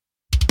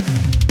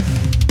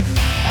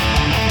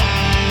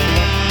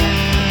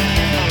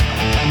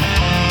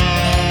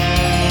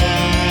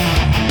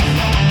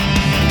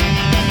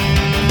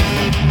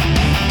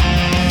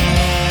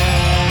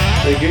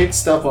did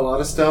stop a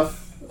lot of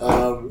stuff.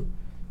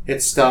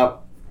 It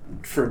stopped,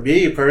 for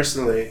me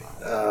personally,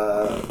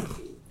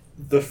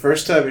 the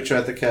first time we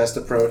tried the cast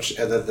approach,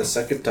 and then the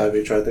second time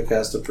we tried the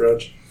cast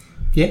approach.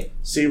 Yeah.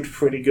 Seemed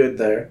pretty good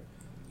there.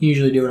 You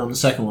usually do it on the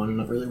second one. I'm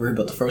not really worried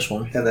about the first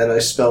one. And then I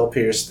spell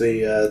pierced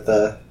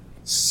the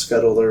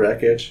scuttle the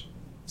wreckage.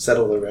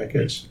 Settle the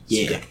wreckage.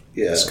 Yeah.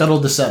 Yeah. Scuttle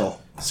to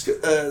settle.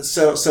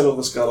 Settle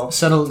the scuttle.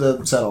 Settle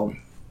to settle.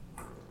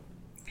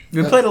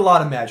 We played a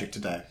lot of Magic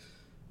today.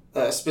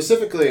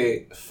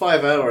 Specifically,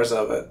 5 hours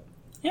of it.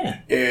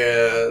 Yeah.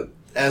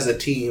 As a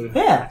team.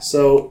 Yeah.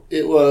 So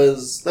it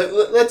was.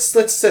 Let's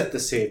set the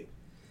scene.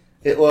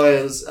 It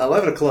was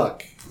 11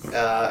 o'clock,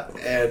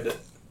 and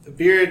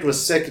Beard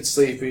was sick and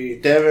sleepy.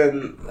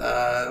 Devin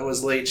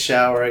was late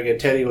showering, and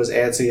Teddy was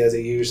antsy as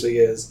he usually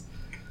is.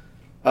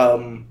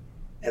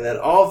 And then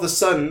all of a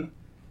sudden,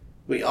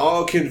 we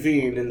all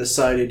convened and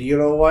decided, you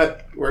know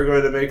what? We're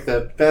going to make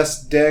the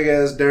best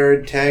dag-ass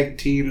nerd tag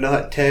team,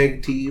 not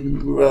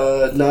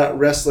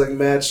wrestling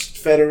match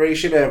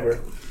federation ever.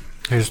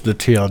 Here's the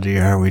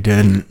TLDR, we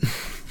didn't.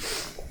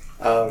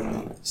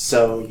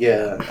 So,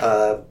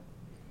 yeah.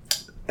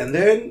 And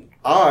then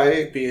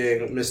I,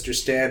 being Mr.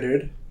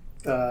 Standard,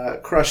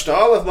 crushed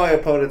all of my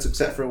opponents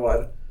except for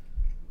one.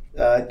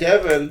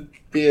 Devin,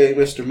 being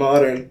Mr.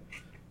 Modern,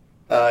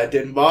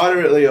 did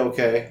moderately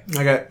okay.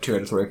 I got 2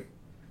 out of 3.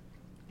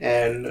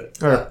 And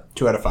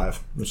 2 out of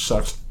 5, which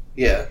sucks.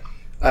 yeah.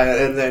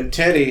 And then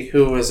Teddy,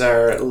 who was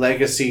our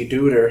legacy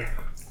duder,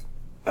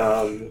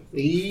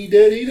 he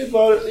did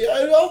moderately,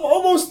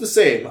 almost the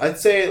same. I'd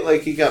say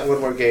like he got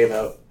one more game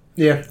out.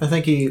 Yeah, I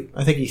think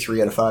he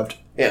 3 out of 5.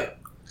 Yeah.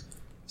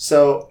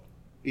 So,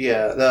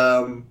 yeah,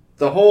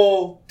 the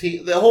whole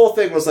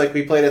thing was like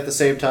we played at the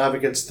same time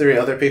against 3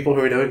 other people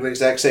who were doing the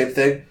exact same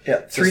thing.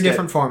 Yeah, 3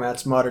 different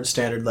formats: Modern,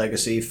 Standard,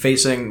 Legacy,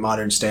 facing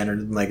Modern, Standard,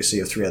 and Legacy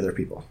of 3 other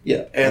people.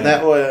 Yeah, and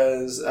that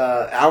was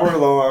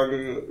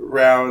hour-long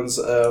rounds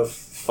of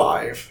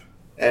 5.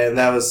 And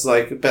that was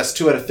like best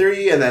 2 out of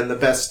 3, and then the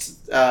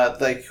best,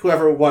 like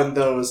whoever won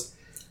those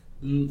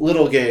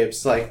little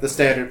games, like the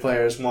Standard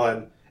players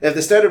won. If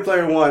the Standard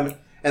player won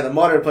and the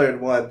Modern player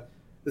won,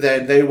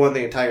 then they won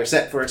the entire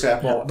set, for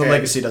example. Yeah, the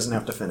Legacy doesn't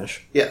have to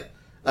finish. Yeah.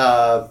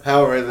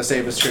 However, the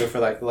same is true for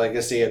like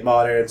Legacy and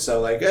Modern. So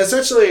like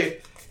essentially,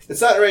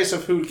 it's not a race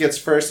of who gets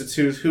first. It's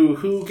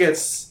who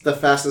gets the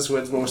fastest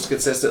wins most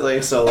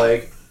consistently. So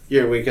like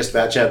your weakest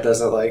matchup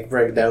doesn't like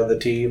bring down the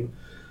team.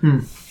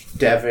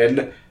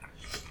 Devin,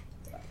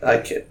 I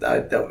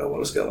don't know what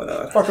was going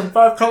on. Fucking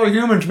 5-color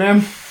humans,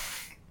 man.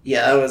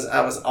 Yeah,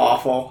 I was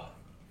awful.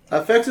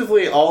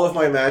 Effectively, all of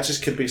my matches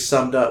can be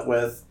summed up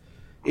with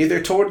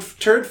either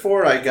turn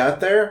 4 I got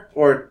there,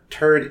 or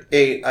turn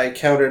 8 I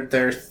countered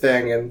their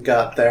thing and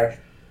got there.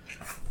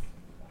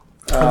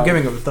 I'm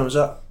giving them a thumbs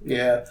up.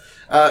 Yeah.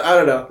 I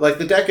don't know. Like,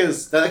 the deck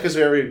is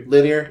very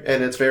linear,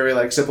 and it's very,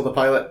 like, simple to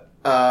pilot.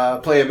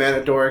 Play a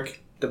Mana Dork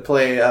to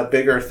play a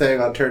bigger thing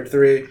on turn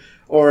 3,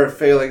 or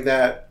failing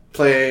that,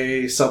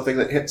 play something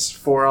that hits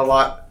 4 a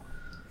lot,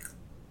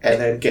 and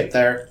then get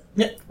there.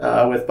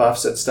 Yeah. With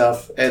buffs and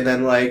stuff. And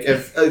then, like,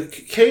 if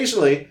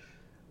occasionally,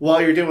 while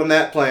you're doing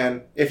that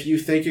plan, if you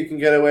think you can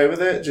get away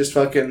with it, just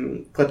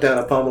fucking put down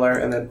a pummeler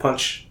and then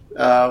punch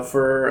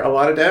for a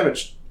lot of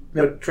damage.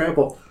 Yep.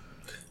 Trample.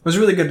 It was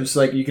really good. It's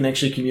like you can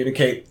actually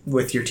communicate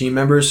with your team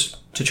members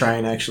to try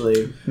and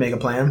actually make a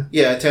plan.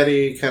 Yeah,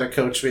 Teddy kind of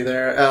coached me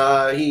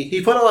there.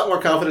 He put a lot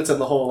more confidence in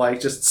the whole, like,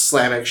 just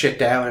slamming shit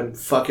down and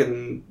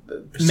fucking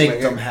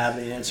make them have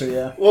the answer,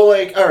 yeah. Well,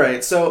 like,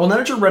 alright, so... Well, now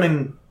that you're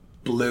running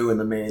blue in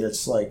the main,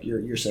 it's like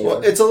you're safer.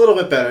 Well, it's a little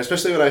bit better,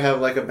 especially when I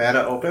have, like, a mana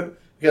open,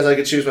 because I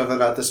can choose whether or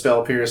not to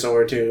spell Pierce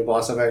or to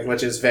Blossom Egg,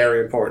 which is very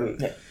important.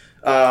 Yeah.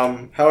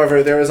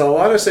 However, there was a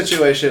lot of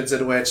situations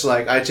in which,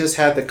 like, I just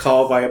had to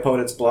call my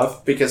opponent's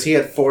bluff because he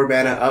had 4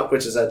 mana up,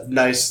 which is a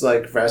nice,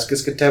 like,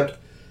 Vraska's Contempt.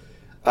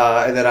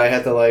 And then I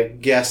had to,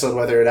 like, guess on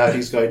whether or not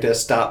he's going to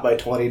stop by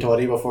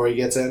 2020 before he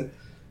gets in.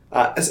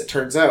 As it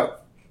turns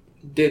out,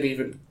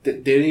 didn't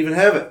even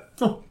have it.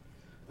 Oh.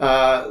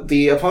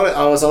 The opponent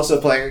I was also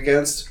playing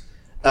against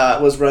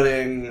was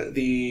running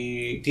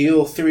the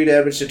deal 3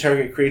 damage to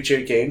target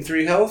creature, gain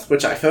 3 health,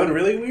 which I found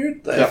really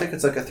weird. I think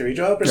it's like a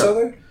 3-drop or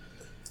something.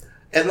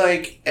 And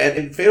like, and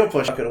in Fatal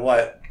Push, not gonna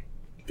what?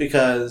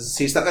 Because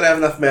he's not gonna have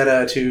enough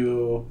mana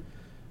to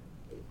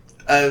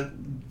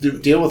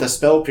deal with a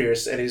Spell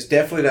Pierce, and he's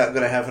definitely not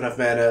gonna have enough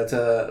mana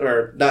to,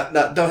 or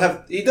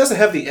he doesn't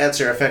have the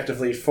answer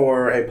effectively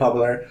for a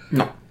Pummeler.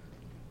 No.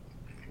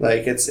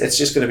 Like, it's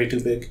just gonna be too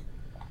big.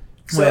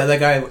 So, well, yeah, that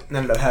guy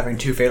ended up having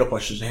 2 Fatal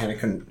Pushes and he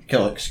couldn't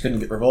kill it because he couldn't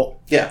get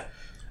Revolt. Yeah.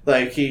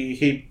 Like,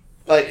 he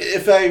like,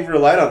 if I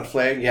relied on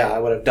Flaying, I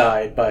would have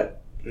died,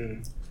 but...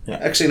 Yeah.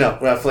 Actually, no.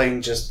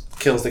 Flaying just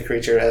kills the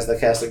creature as the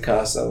casting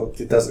cost, so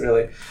it doesn't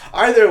really...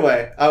 Either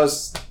way, I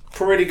was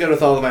pretty good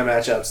with all of my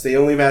matchups. The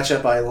only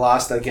matchup I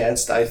lost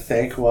against, I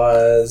think,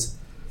 was...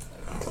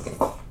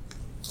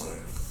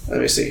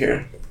 Let me see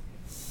here.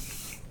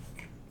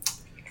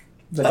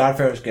 The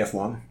Godfarer's Gift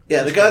one.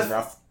 Yeah, the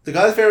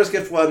God Pharaoh's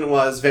Gift one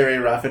was very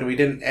rough, and we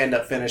didn't end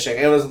up finishing.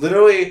 It was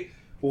literally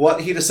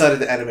what he decided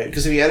to animate.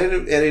 Because if he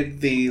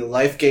edited the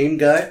life gain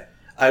guy,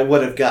 I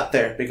would have got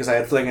there because I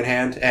had Fling in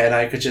hand and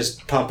I could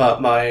just pump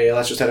up my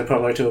Electrostatic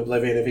Pummeler to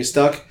Oblivion if he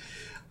stuck.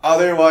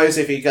 Otherwise,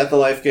 if he got the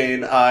life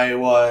gain, I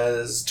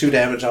was 2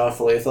 damage off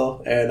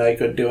lethal and I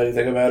couldn't do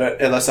anything about it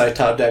unless I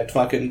top decked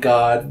fucking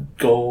God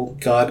Gold.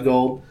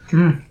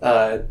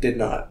 Did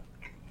not.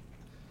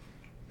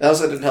 It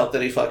also didn't help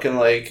that he fucking,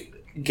 like,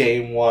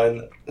 game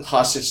 1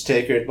 hostage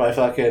takered my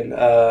fucking,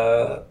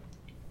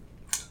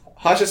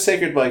 hostage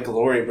takered my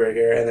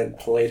Glorybringer and then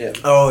played him.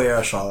 Oh, yeah,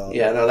 I saw that.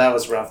 Yeah, no, that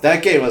was rough.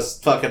 That game was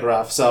fucking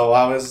rough, so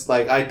I was,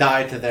 like, I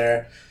died to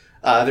there.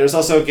 There was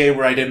also a game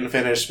where I didn't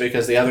finish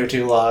because the other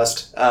 2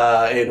 lost,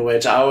 in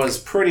which I was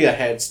pretty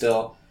ahead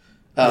still.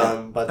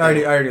 But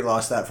I already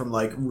lost that from,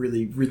 like,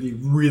 really, really,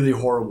 really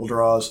horrible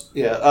draws.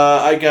 Yeah,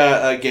 I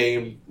got a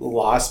game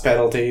loss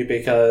penalty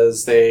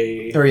because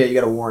they... Oh, yeah, you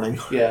got a warning.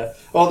 Yeah.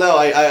 Well, no,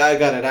 I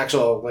got an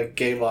actual, like,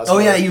 game loss. Oh,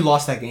 yeah, you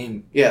lost that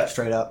game. Yeah.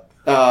 Straight up.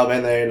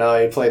 And then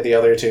I played the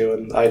other 2,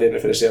 and I didn't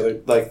finish the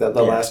other, like, the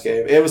last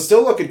game. It was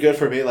still looking good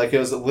for me, like, it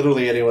was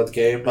literally anyone's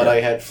game, but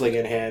I had Fling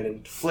in hand,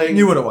 and Fling...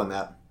 You would have won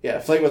that. Yeah,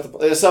 Fling with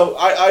the... So,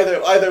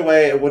 either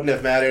way, it wouldn't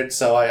have mattered,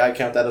 so I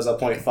count that as a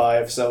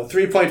 0.5. So,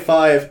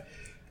 3.5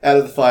 out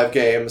of the 5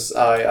 games,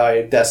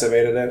 I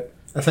decimated it.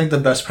 I think the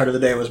best part of the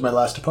day was my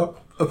last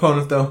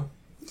opponent, though.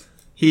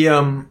 He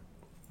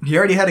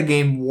already had a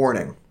game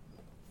warning.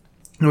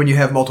 And when you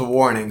have multiple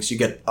warnings, you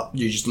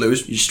just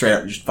lose. You just straight up,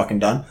 you're just fucking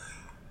done.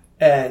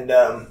 And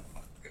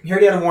he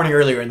already had a warning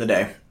earlier in the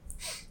day.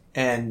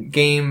 And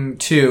game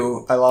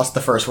 2, I lost the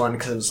first one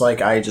because it was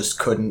like I just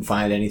couldn't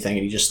find anything,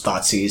 and he just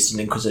thought seized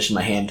and Inquisition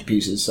my hand to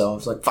pieces. So I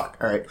was like, "Fuck,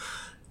 all right."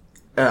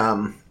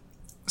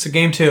 So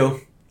game 2,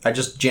 I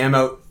just jam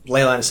out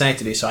Leyline of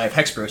Sanctity, so I have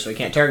Hexproof, so he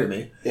can't target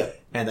me. Yeah.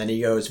 And then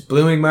he goes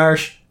Blooming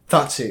Marsh,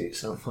 Thoughtseize.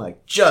 So I'm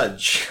like,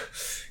 Judge.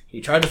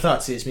 He tried to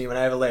Thoughtseize me when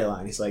I have a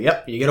Leyline. He's like,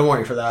 "Yep, you get a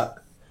warning for that."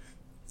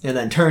 And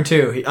then turn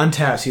 2, he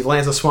untaps, he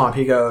lands a swamp,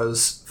 he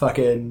goes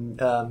fucking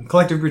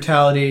Collective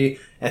Brutality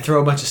and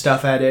throw a bunch of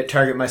stuff at it,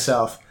 target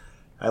myself.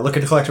 I look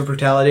at the Collective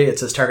Brutality, it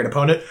says target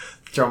opponent,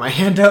 throw my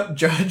hand up,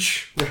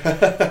 Judge.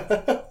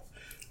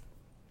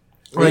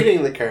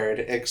 Reading the card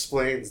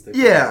explains the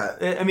card.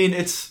 Yeah, I mean,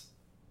 it's...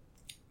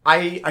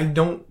 I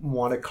don't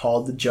want to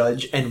call the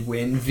Judge and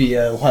win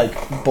via,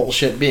 like,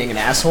 bullshit being an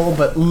asshole,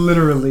 but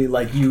literally,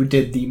 like, you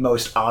did the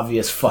most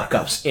obvious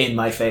fuck-ups in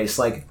my face,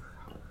 like...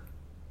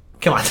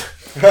 Come on.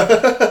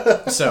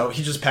 So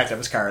he just packed up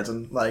his cards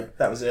and like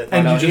that was it.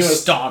 And no, you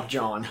just stomped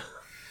John.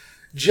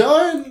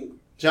 John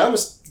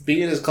was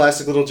being his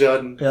classic little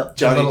John. Yep.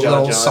 Johnny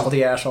little John.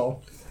 salty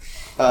asshole.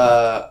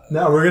 No,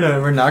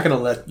 we're not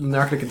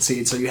gonna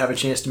concede. So you have a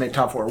chance to make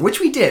top 4, which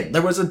we did.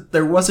 There was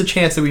a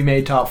chance that we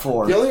made top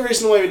 4. The only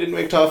reason why we didn't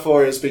make top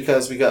 4 is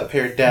because we got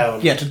paired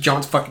down. Yeah, to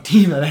John's fucking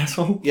team, that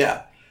asshole.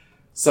 Yeah.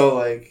 So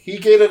like he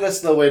gated us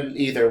the win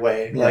either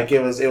way. Yeah. Like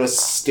it was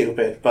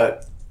stupid,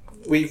 but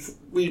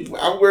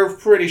we're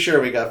pretty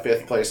sure we got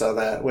 5th place on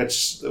that,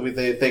 which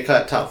they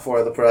cut top 4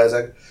 of the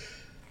prizing.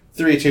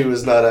 3-2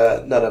 is not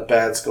a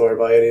bad score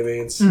by any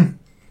means.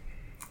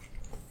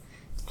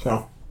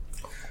 So,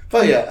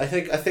 but yeah, I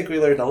think we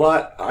learned a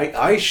lot.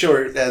 I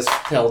sure as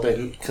hell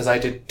didn't because I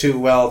did too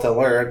well to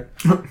learn.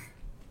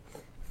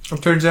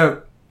 it turns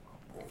out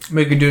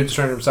making dudes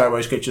turn them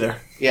sideways get you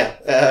there.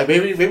 Yeah,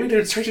 maybe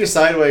dudes turn you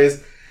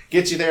sideways,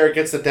 get you there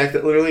against a deck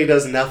that literally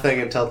does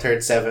nothing until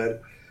turn 7.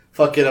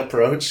 Fucking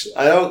approach.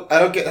 I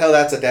don't get how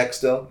that's a deck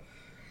still.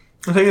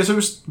 The thing is, there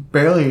was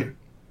barely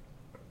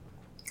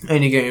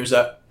any games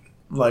that,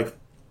 like,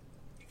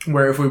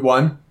 where if we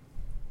won,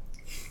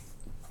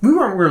 we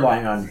weren't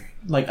relying on,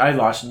 like, I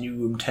lost and you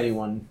and Teddy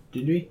won,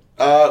 did we?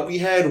 We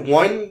had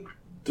one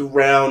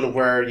round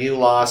where you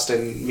lost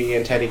and me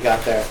and Teddy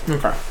got there.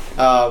 Okay.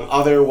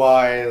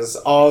 Otherwise,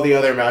 all the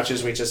other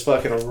matches we just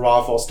fucking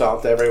raffle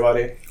stomped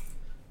everybody.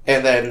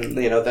 And then,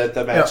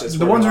 the matches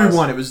the ones we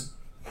won, it was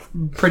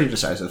pretty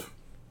decisive.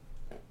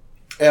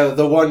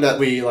 The one that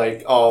we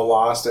all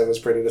lost, it was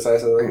pretty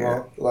decisive as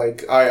well.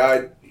 Like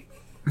I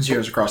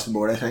zeros across the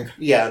board, I think.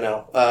 Yeah,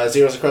 no,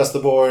 zeros across the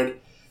board.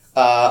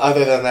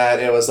 Other than that,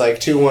 it was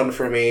 2-1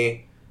 for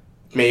me.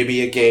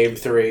 Maybe a game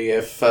 3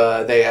 if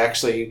they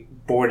actually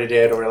boarded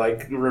it or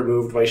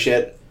removed my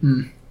shit.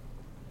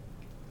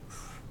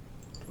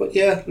 But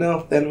yeah,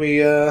 no. Then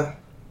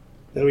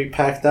we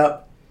packed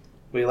up.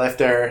 We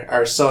left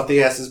our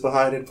salty asses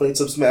behind and played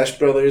some Smash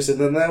Brothers, and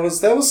then that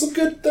was a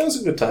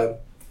good time.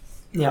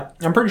 Yeah,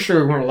 I'm pretty sure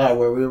we weren't allowed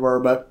where we were,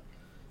 but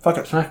fuck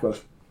it, Smash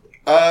Bros.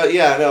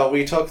 Yeah, no,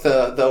 we took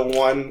the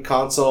one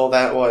console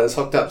that was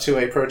hooked up to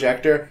a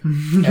projector,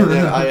 and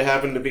then I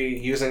happened to be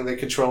using the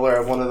controller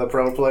of one of the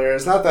pro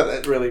players. Not that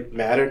it really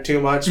mattered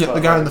too much. Yeah, but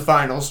the guy in the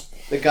finals.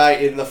 The guy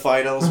in the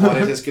finals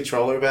wanted his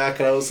controller back,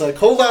 and I was like,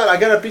 hold on, I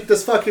gotta beat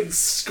this fucking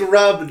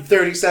scrub in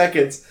 30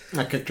 seconds.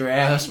 I kicked your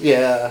ass.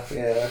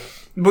 Yeah.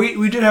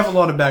 We did have a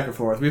lot of back and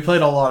forth. We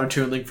played a lot of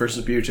Toon Link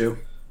versus Mewtwo.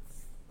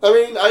 I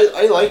mean,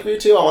 I like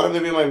Mewtwo. I want him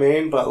to be my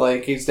main,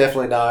 but he's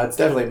definitely not. It's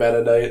definitely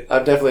Meta Knight.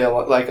 I'm definitely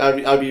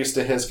I'm used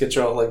to his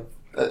control,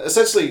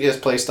 essentially his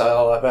playstyle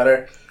a lot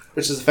better.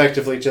 which is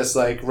effectively just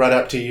like run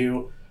up to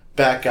you,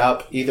 back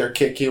up, either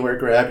kick you or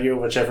grab you,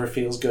 whichever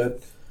feels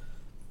good.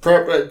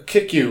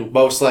 Kick you,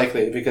 most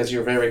likely, because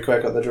you're very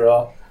quick on the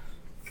draw.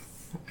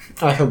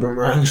 I throw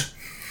boomerangs.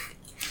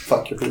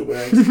 Fuck your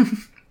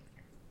boomerangs.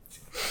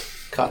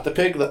 Caught the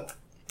pig, though.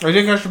 I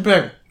did catch the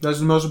pig. That's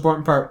the most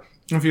important part.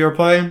 If you're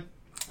playing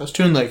as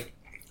Toon Lake,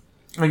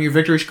 and your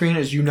victory screen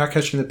is you not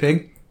catching the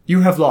pig,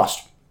 you have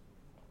lost.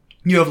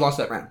 You have lost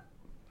that round.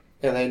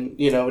 And then,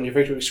 when your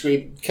victory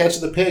screen catch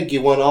the pig,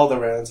 you won all the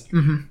rounds.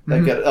 Mm-hmm.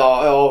 Like, it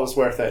was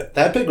worth it.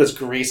 That pig was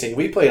greasy.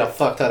 We played a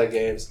fuck ton of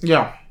games.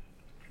 Yeah.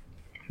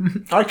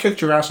 I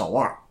kicked your ass a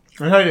lot.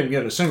 And I didn't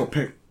get a single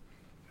pig.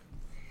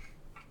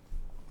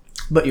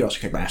 But you also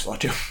kicked my ass a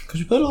lot, too.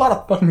 Because we played a lot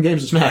of fucking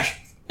games of Smash.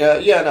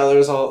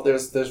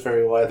 There's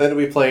very wide. Then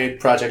we played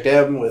Project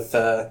M with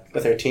her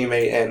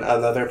teammate and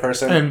another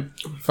person. And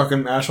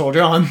fucking asshole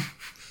John.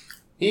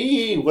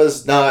 He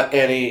was not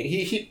any...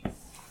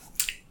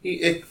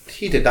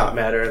 He did not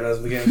matter in those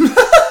games.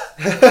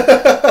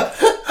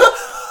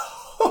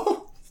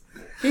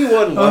 He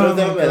won one of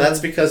them, and that's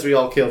because we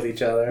all killed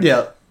each other.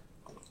 Yeah.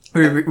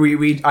 We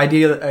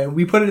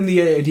put it in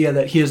the idea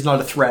that he is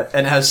not a threat,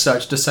 and as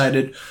such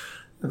decided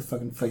to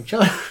fucking fight each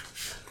other.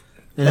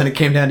 And then it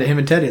came down to him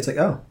and Teddy. It's like,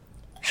 oh,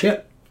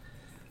 shit.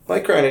 My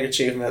crowning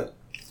achievement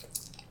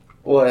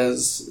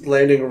was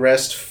landing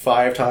rest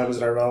 5 times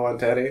in a row on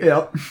Teddy.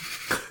 Yep.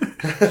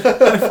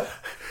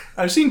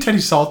 I've seen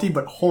Teddy salty,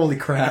 but holy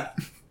crap.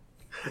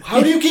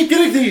 How do you keep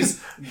getting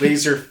these?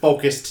 Laser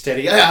focused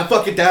Teddy. I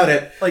fucking doubt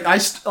it.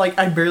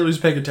 I barely was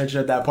paying attention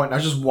at that point. I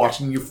was just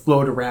watching you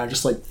float around,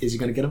 just like, is he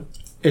gonna get him?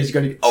 Is he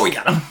gonna? Oh, he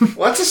got him.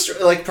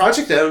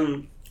 Project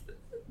M,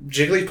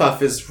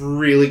 Jigglypuff is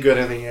really good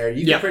in the air.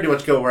 You can pretty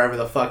much go wherever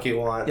the fuck you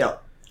want. Yeah.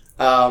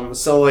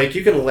 So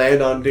you can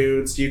land on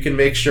dudes. You can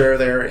make sure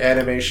their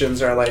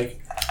animations are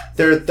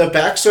the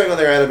backstory on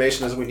their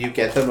animation is when you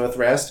get them with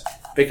rest,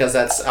 because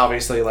that's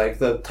obviously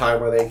the time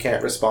where they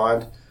can't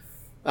respond.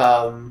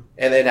 And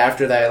then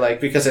after that,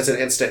 because it's an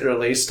instant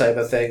release type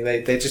of thing,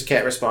 they just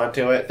can't respond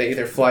to it. They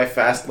either fly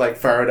fast,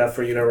 far enough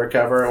for you to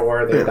recover,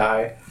 or they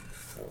die.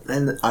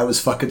 And I was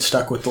fucking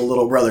stuck with the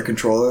little brother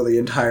controller the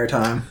entire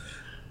time.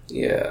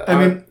 Yeah. I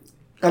mean,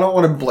 I don't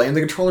want to blame the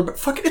controller, but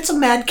fuck it, it's a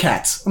Mad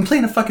Catz. I'm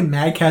playing a fucking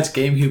Mad Catz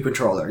GameCube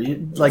controller.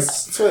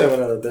 That's why they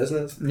went out of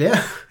business.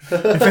 Yeah.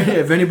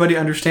 if anybody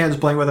understands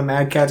playing with a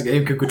Mad Catz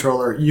GameCube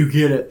controller, you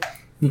get it.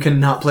 You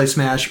cannot play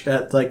Smash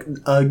at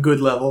a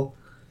good level.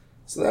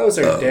 So that was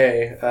our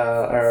day.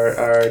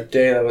 Our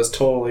day that was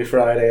totally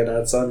Friday and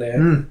not Sunday.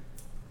 And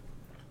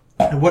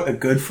what a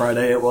good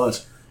Friday it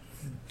was.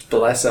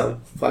 Bless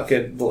him.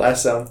 Fucking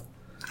bless him.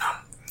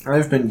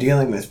 I've been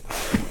dealing with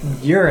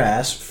your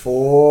ass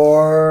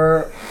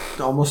for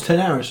almost 10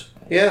 hours.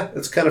 Yeah,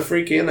 it's kind of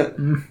freaky, isn't it?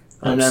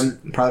 And I'm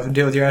probably going to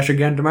deal with your ass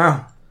again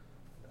tomorrow.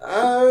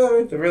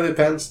 It really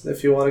depends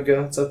if you want to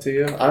go. It's up to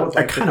you.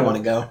 I kind of want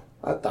to go.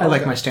 I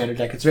like my standard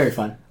deck. It's very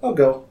fun. I'll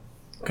go.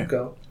 Okay. I'll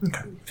go.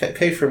 Okay.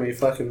 Pay for me,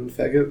 fucking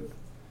faggot.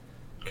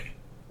 Okay.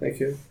 Thank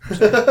you.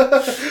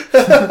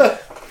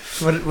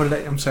 What did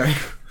I... I'm sorry.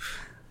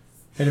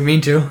 I didn't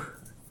mean to.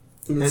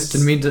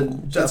 Didn't mean to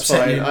That's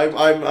upset fine. you.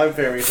 I'm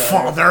very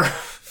tired. Father.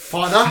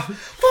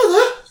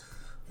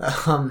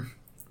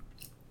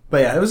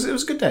 But yeah, it was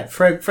a good day.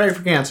 Friday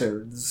for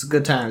Cancer. It's a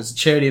good time. It's a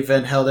charity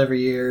event held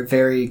every year.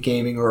 Very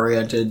gaming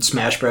oriented.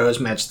 Smash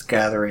Bros, Magic the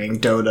Gathering,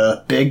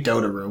 Dota. Big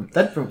Dota room.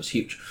 That room was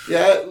huge.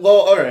 Yeah.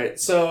 Well, all right.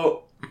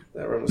 So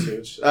that room was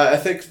huge. I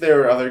think there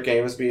were other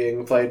games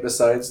being played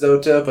besides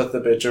Dota, but the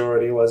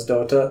majority was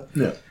Dota.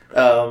 Yeah.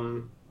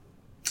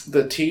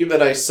 The team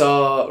that I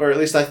saw, or at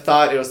least I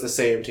thought it was the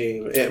same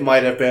team. It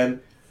might have been.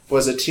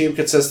 Was a team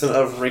consistent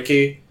of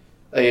Ricky,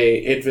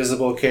 a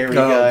invisible carry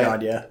guy. Oh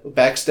god, yeah.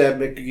 Backstab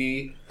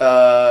McGee,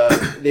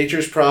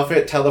 Nature's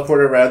Prophet,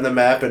 teleport around the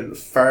map and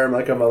farm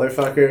like a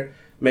motherfucker,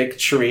 make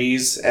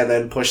trees and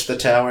then push the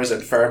towers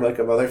and farm like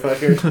a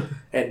motherfucker,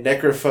 and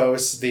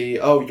Necrophos,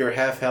 you're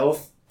half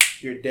health,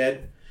 you're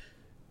dead.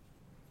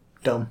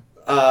 Dumb.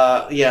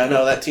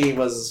 That team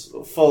was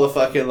full of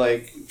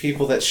fucking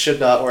people that should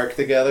not work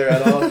together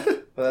at all.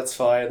 But that's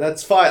fine.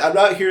 That's fine. I'm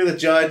not here to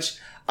judge.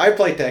 I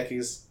play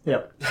Techies.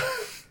 Yep.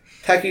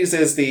 Techies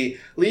is the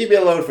leave me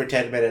alone for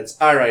 10 minutes.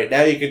 Alright,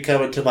 now you can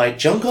come into my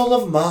jungle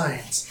of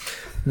mines.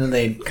 And then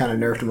they kind of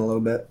nerfed him a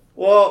little bit.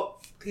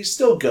 Well, he's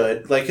still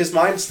good. His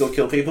mines still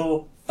kill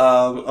people.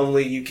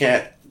 Only you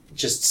can't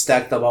just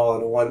stack them all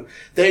in one.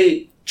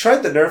 They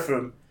tried to nerf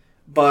him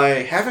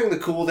by having the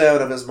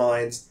cooldown of his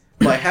mines,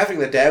 by having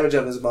the damage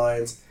of his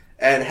mines,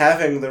 and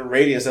having the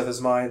radius of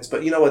his mines.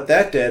 But you know what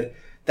that did?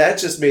 That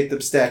just made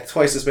them stack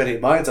twice as many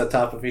mines on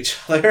top of each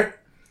other.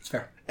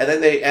 Fair. And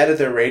then they added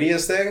their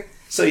radius thing,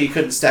 so you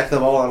couldn't stack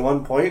them all on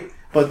one point.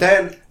 But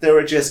then there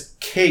were just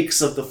cakes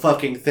of the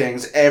fucking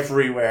things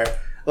everywhere.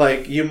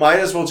 You might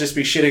as well just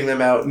be shitting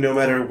them out no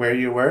matter where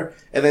you were.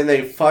 And then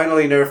they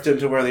finally nerfed them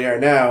to where they are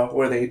now,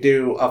 where they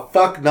do a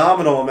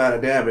nominal amount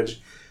of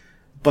damage.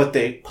 But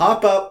they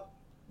pop up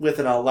with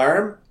an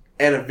alarm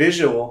and a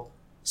visual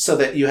so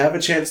that you have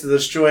a chance to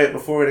destroy it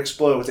before it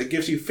explodes. It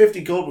gives you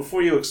 50 gold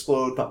before you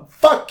explode, but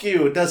fuck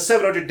you, it does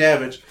 700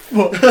 damage.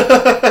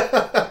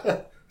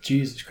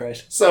 Jesus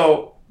Christ.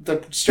 So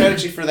the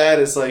strategy for that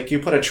is like you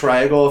put a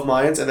triangle of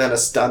mines and then a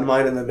stun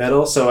mine in the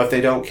middle, so if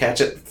they don't catch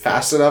it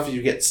fast enough,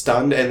 you get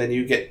stunned and then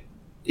you get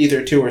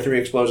either 2 or 3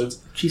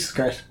 explosions. Jesus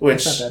Christ.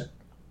 Which, That's not bad.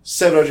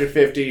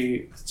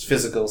 750, it's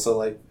physical, so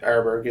like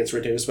armor gets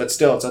reduced, but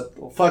still it's a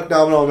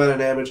phenomenal amount of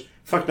damage,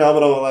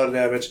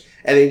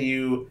 and then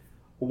you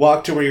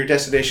walk to where your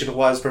destination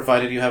was,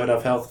 provided you have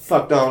enough health.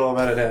 Phenomenal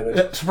amount of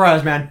damage.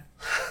 Surprise, man.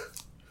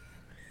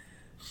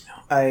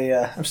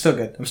 I'm still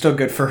good. I'm still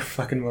good for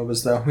fucking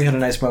MOBAs, though. We had a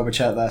nice MOBA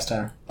chat last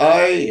time.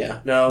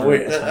 Everything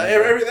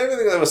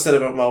that was said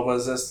about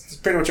MOBAs has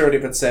pretty much already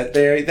been said.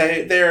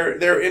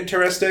 They're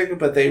interesting,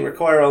 but they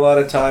require a lot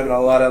of time and a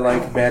lot of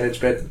like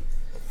management.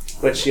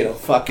 Which,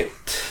 fuck it.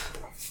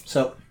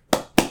 So,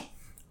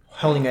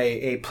 holding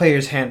a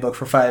player's handbook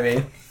for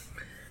 5e.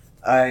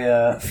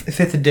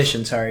 5th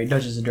edition,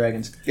 Dungeons and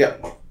Dragons. Yeah.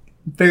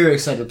 Very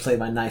excited to play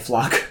my knife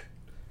lock.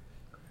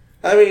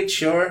 I mean,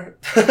 sure.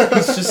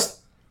 It's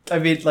just,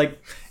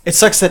 it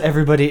sucks that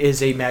everybody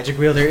is a magic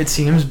wielder, it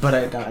seems, but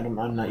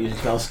I'm not using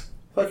spells.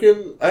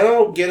 Fucking, I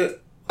don't get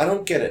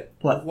it.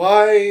 What?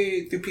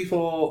 Why do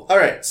people...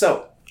 Alright,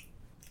 so...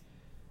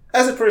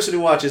 As a person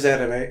who watches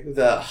anime,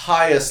 the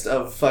highest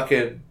of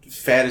fucking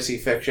fantasy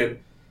fiction,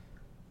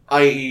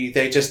 i.e.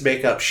 they just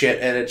make up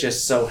shit and it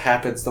just so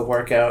happens to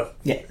work out.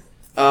 Yeah.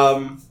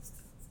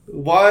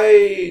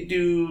 Why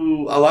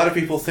do a lot of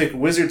people think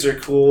wizards are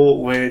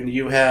cool when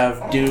you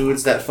have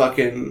dudes that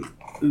fucking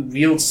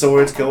wield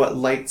swords, go at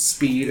light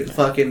speed, and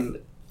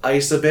fucking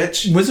ice a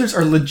bitch? Wizards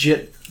are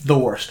legit the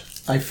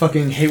worst. I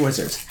fucking hate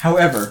wizards.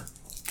 However,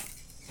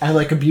 I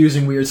like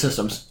abusing weird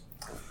systems.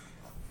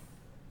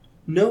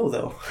 No,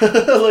 though.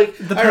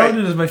 The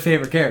Paladin is my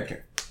favorite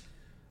character.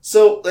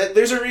 So,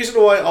 there's a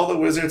reason why all the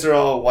wizards are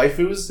all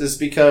waifus, is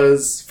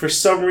because, for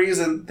some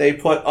reason, they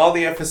put all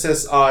the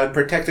emphasis on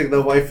protecting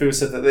the waifu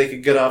so that they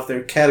can get off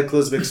their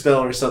cataclysmic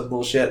spell or some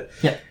bullshit.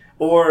 Yeah.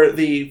 Or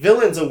the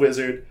villain's a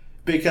wizard,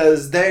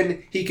 because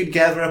then he could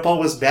gather up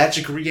all his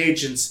magic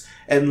reagents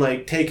and,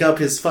 take up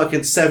his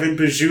fucking 7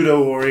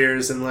 Bajudo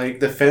warriors and,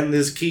 defend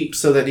his keep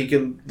so that he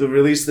can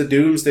release the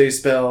Doomsday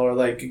spell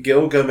or,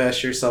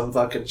 Gilgamesh or some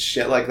fucking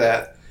shit like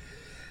that.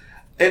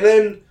 And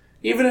then,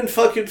 even in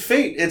fucking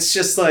Fate, it's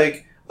just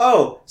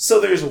so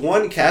there's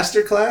one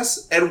caster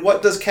class, and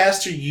what does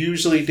caster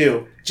usually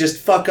do?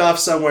 Just fuck off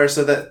somewhere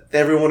so that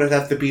everyone would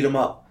have to beat him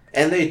up.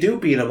 And they do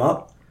beat him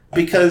up,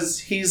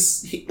 because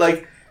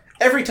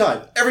every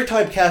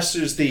time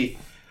caster's the...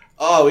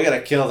 Oh, we gotta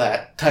kill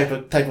that type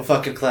of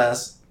fucking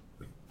class.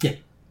 Yeah.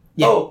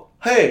 Oh,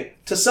 hey,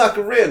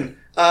 Tasaka Rin,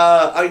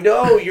 I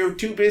know you're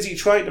too busy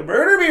trying to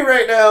murder me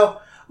right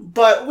now,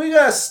 but we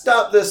gotta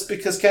stop this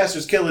because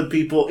caster's killing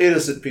people,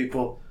 innocent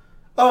people.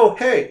 Oh,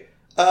 hey,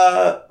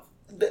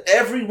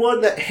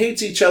 everyone that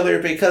hates each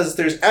other because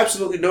there's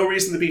absolutely no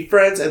reason to be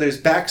friends and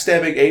there's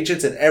backstabbing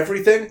agents and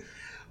everything,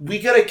 we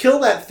gotta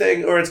kill that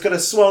thing or it's gonna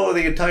swallow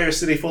the entire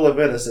city full of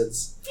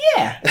innocents.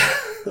 Yeah.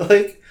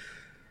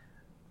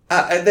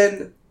 And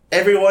then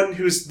everyone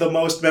who's the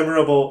most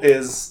memorable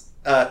is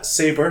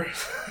Saber.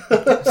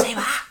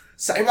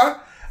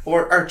 Saber?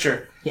 Or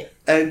Archer. Yeah.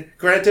 And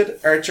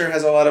granted, Archer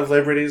has a lot of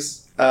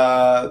liberties.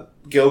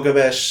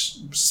 Gilgamesh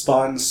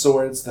spawns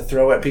swords to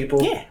throw at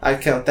people. Yeah. I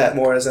count that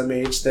more as a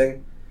mage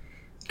thing.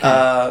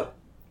 So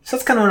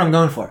that's kind of what I'm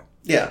going for.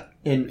 Yeah.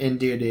 In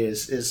D&D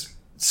is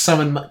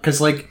summon... Because,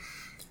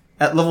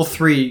 at level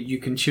 3, you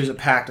can choose a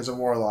pact as a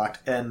warlock,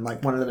 and,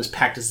 one of them is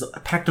Pact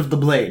of the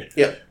Blade.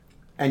 Yep.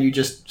 And you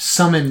just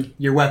summon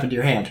your weapon to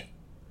your hand.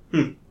 So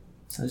I'm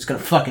just gonna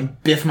fucking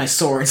biff my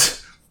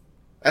swords.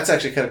 That's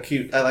actually kind of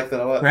cute. I like that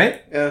a lot.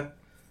 Right? Yeah.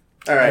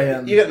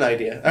 Alright, you get an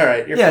idea.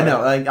 Alright, you're fine.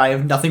 No, I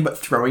have nothing but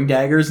throwing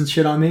daggers and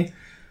shit on me.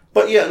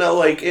 But yeah,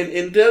 no,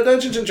 in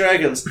Dungeons and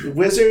Dragons,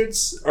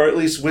 wizards, or at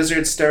least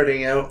wizards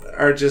starting out,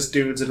 are just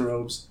dudes in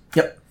robes.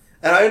 Yep.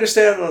 And I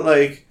understand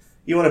that,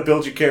 you want to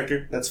build your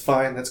character. That's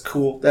fine. That's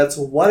cool. That's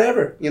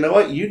whatever. You know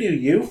what? You do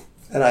you,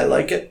 and I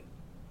like it.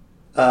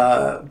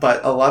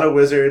 But a lot of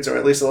wizards, or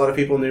at least a lot of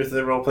people new to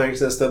the role-playing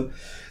system,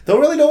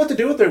 don't really know what to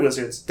do with their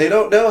wizards. They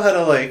don't know how to,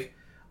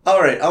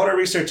 alright, I want to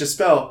research a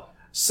spell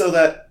so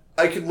that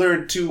I can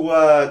learn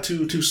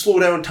to slow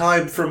down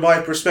time from my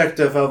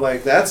perspective. I'm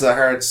like, that's a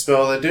hard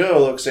spell to do. It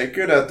looks like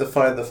you're going to have to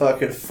find the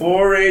fucking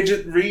 4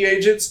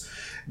 reagents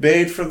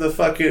made from the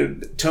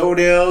fucking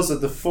toenails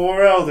of the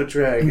 4 elder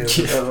dragons.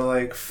 I'm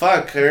like,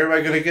 fuck, where am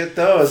I going to get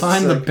those?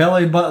 Find the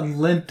belly button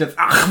lint of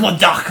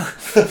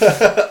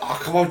Akhmodaka.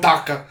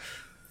 Akhmodaka.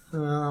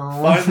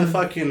 Oh. Find the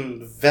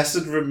fucking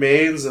vested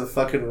remains of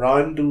fucking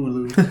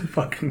Rondulu.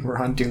 Fucking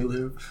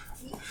Rondulu.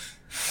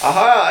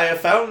 Aha, I have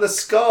found the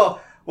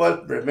skull.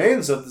 What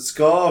remains of the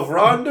skull of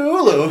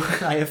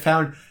Rondulu? I have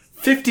found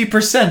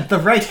 50%, the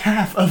right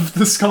half of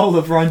the skull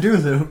of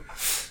Rondulu.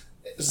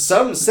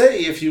 Some say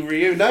if you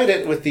reunite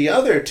it with the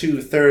other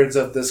 2/3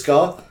 of the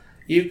skull,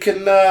 you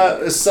can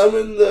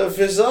summon the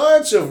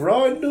visage of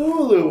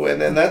Rondulu,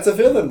 and then that's a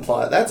villain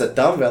plot. That's a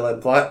dumb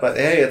villain plot, but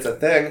hey, it's a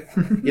thing.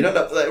 You don't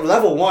know.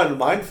 Level 1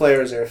 mind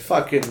flayers are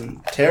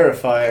fucking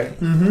terrifying.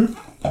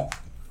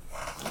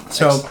 Mm-hmm.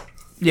 So,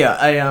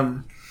 yeah,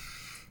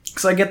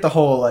 because I get the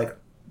whole, like,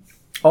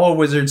 all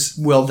wizards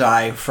will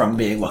die from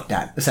being looked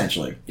at,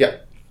 essentially. Yeah.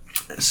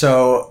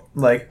 So,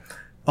 like,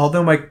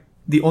 although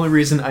the only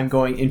reason I'm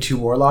going into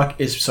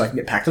Warlock is so I can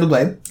get Pact of the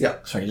Blade. Yeah.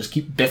 So I can just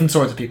keep biffing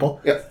swords at people.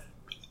 Yeah.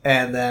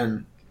 And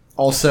then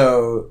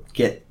also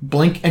get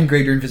Blink and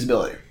greater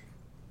invisibility.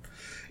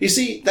 You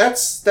see,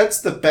 that's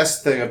the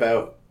best thing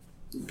about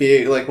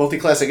being, like,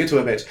 multi-classing into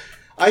a mage.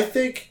 I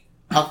think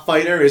a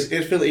fighter is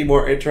infinitely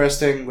more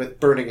interesting with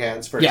Burning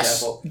Hands, for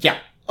example. Yeah.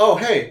 Oh,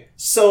 hey,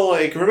 so,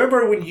 like,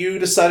 remember when you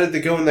decided to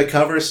go in the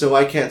cover so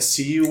I can't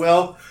see you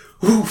well?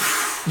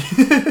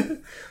 Oof.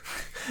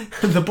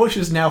 The bush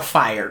is now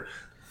fire.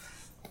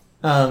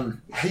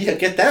 Yeah,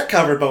 get that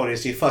cover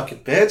bonus, you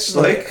fucking bitch.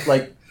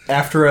 Like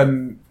after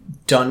I'm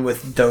done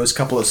with those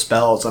couple of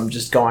spells, I'm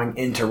just going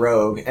into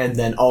Rogue and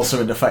then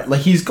also into fight.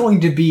 Like, he's going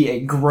to be a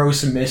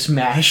gross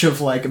mismatch of,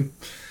 like,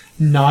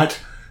 not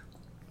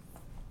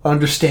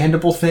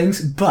understandable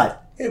things,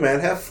 but hey man,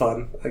 have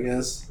fun, I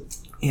guess.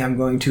 yeah, I'm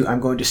going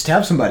to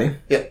stab somebody.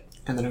 Yeah.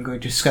 And then I'm going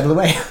to scuttle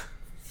away.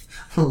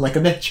 Like a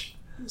bitch.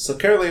 So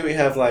currently we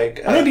have, like...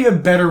 I'm going to be a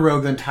better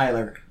rogue than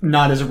Tyler,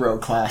 not as a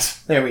rogue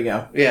class. There we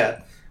go.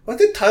 Yeah. What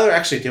did Tyler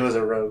actually do as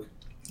a rogue?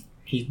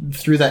 He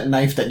threw that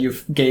knife that you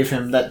gave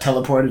him that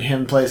teleported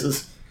him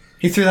places.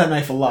 He threw that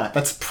knife a lot.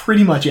 That's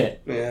pretty much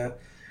it. Yeah.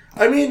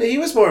 I mean, he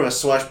was more of a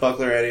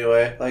swashbuckler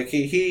anyway. Like,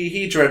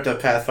 he dreamt of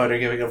Pathfinder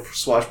giving him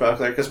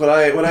swashbuckler, because when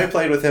I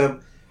played with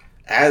him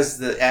as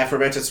the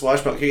aforementioned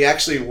swashbuckler, he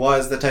actually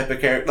was the type of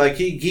character... Like,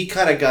 he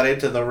kind of got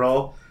into the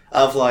role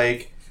of,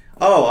 like...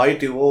 Oh, I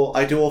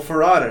duel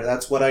for honor.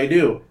 That's what I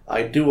do.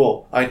 I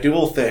duel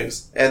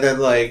things. And then,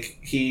 like,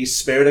 he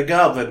spared a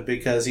goblin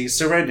because he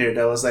surrendered. And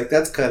I was like,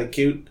 that's kind of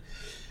cute.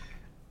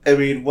 I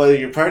mean, one of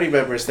your party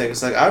members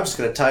thinks, like, I'm just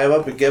going to tie him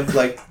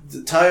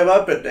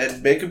up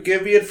and make him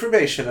give me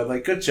information. I'm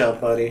like, good job,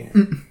 buddy.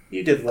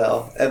 You did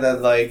well. And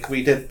then, like,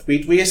 we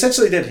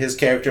essentially did his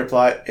character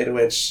plot in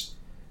which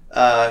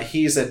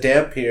he's a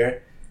Dhampir.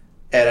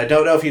 And I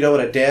don't know if you know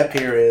what a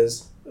Dhampir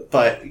is.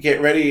 But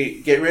get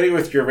ready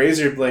with your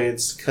razor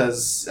blades,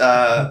 because...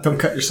 don't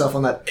cut yourself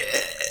on that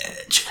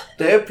edge.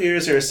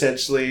 Dhampirs are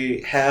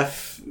essentially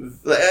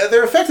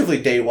they're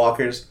effectively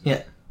daywalkers.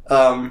 Yeah.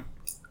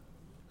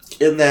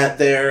 In that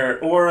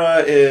their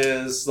aura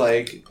is,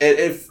 like...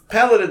 If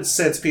paladins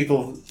sense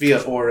people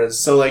via auras,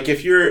 so, like,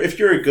 if you're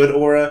a good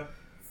aura,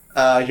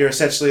 you're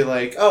essentially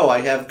like, oh, I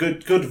have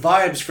good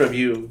vibes from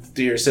you,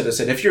 dear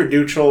citizen. If you're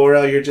neutral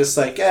aura, you're just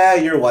like,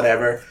 you're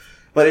whatever.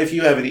 But if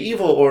you have an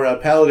evil aura,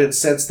 paladins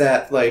sense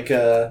that, like,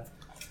 I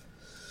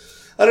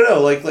don't know,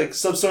 like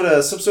some sort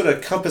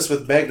of compass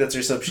with magnets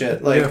or some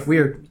shit. Like, yeah,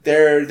 weird.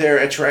 They're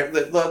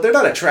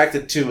not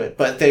attracted to it,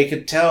 but they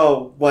can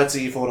tell what's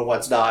evil and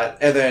what's not.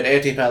 And then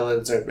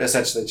anti-paladins are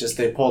essentially just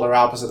the polar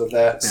opposite of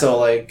that. Yeah. So,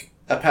 like,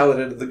 a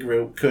paladin in the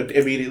group could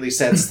immediately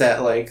sense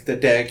that, like, the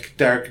dank,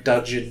 dark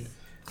dungeon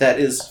that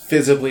is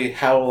visibly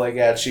howling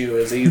at you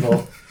is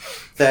evil.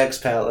 Thanks,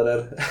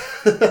 paladin.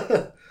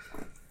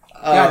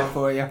 Got it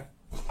for you.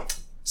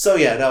 So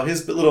yeah, no,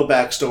 his little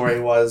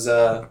backstory was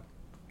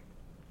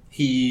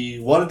he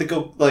wanted to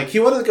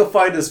go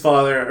find his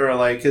father or,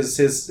 like,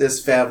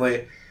 his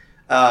family,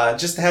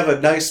 just to have a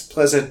nice,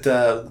 pleasant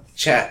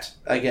chat,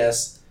 I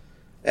guess.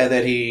 And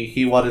then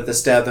he wanted to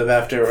stab them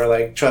after, or,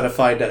 like, try to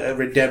find a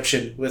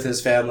redemption with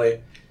his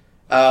family.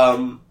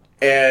 And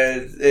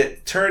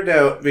it turned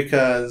out,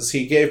 because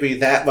he gave me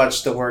that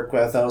much to work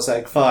with, I was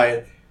like,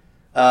 fine.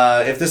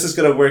 If this is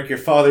going to work, your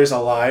father's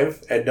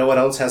alive, and no one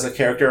else has a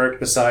character arc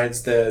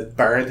besides the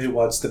bard who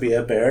wants to be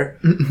a bear.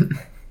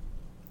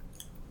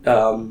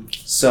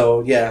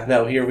 So yeah,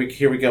 no, here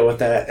we go with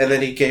that. And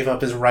then he gave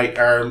up his right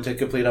arm to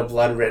complete a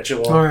blood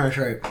ritual. Oh, that's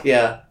right.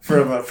 Yeah,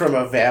 from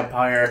a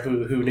vampire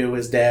who knew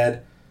his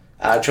dad,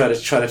 trying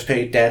to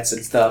pay debts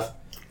and stuff.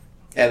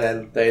 And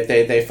then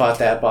they fought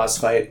that boss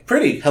fight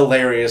pretty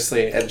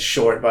hilariously and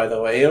short, by the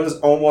way. It was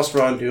almost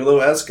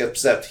Rondulo-esque,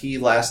 except he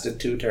lasted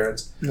 2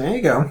 turns. There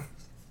you go.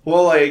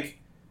 Well,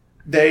 like,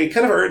 they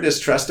kind of earned his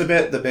trust a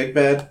bit, the big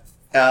bad,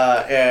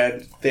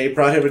 and they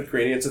brought him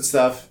ingredients and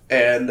stuff,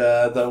 and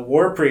the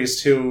war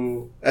priest,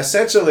 who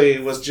essentially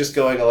was just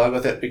going along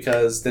with it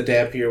because the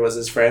Dhampir was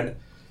his friend,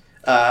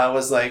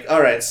 was like,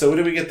 alright, so when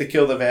do we get to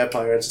kill the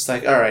vampire? It's just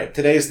like, alright,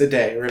 today's the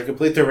day. We're going to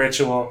complete the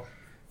ritual,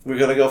 we're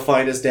going to go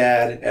find his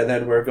dad, and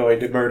then we're going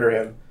to murder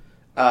him.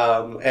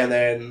 And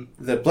then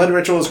the blood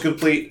ritual is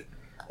complete,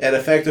 and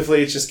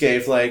effectively it just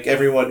gave, like,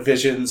 everyone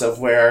visions of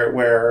where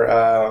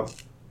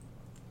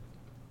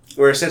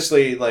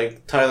essentially,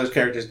 like, Tyler's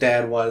character's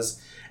dad was.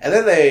 And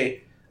then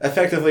they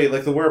effectively,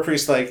 like, the war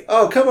priest, like,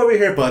 oh, come over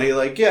here, buddy.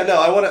 Like, yeah, no,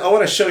 I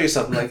want to show you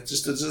something. Like,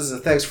 just as a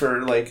thanks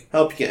for, like,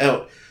 helping you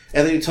out.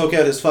 And then he took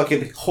out his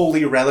fucking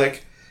holy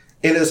relic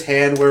in his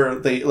hand where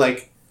they,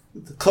 like,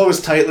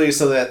 closed tightly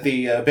so that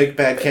the big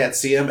bad can't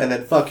see him, and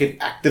then fucking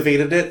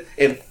activated it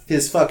in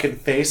his fucking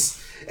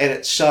face, and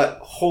it shot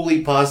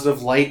wholly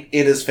positive light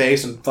in his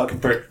face and fucking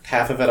burnt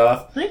half of it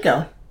off. There you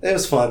go. It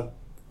was fun.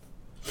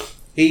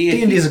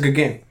 D&D is a good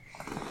game.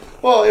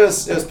 Well, it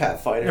was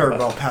Pathfinder. Or,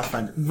 well,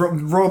 Pathfinder.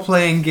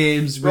 Role-playing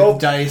games with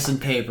dice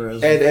and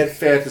papers. And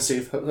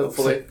fantasy,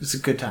 hopefully. It's a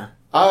good time.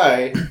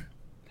 I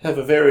have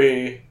a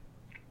very...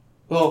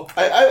 Well,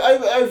 I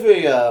have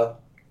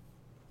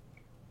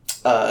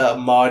a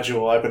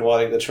module I've been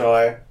wanting to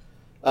try.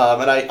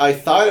 And I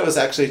thought it was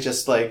actually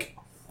just, like,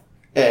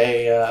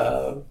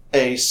 a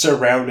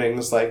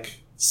surroundings, like,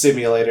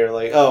 simulator,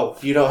 like, oh,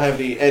 you don't have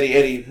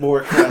any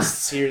more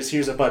quests,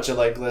 here's a bunch of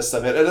like lists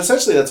of it, and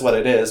essentially that's what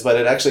it is, but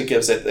it actually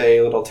gives it a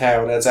little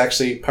town. It's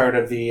actually part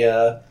of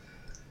a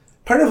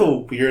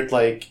weird,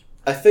 like,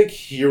 I think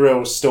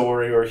hero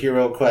story or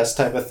hero quest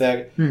type of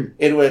thing,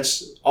 in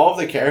which all of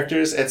the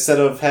characters, instead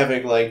of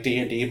having like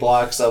D&D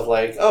blocks of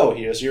like, oh,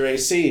 here's your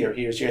AC or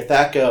here's your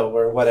THAC0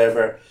 or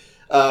whatever,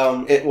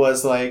 it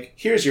was like,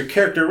 here's your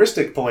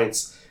characteristic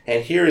points,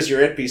 and here is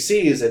your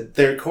NPCs and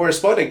their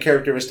corresponding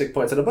characteristic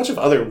points and a bunch of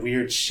other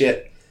weird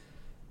shit.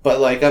 But,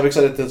 like, I'm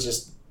excited to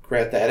just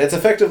grant that. It's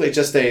effectively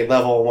just a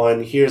level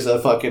 1, here's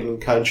a fucking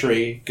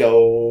country,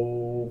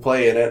 go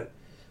play in it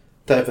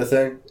type of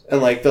thing.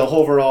 And, like, the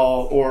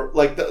overall, or,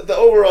 like, the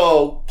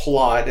overall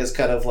plot is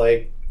kind of,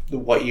 like,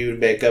 what you'd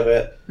make of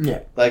it.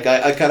 Yeah. Like,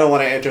 I kind of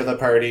want to enter the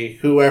party,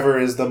 whoever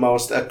is the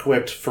most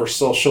equipped for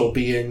social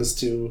beings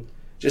to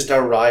just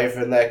arrive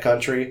in that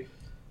country.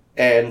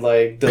 And,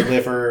 like,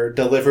 deliver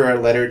a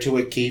letter to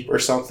a keep or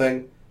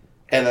something.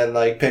 And then,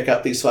 like, pick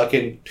up these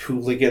fucking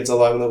hooligans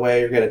along the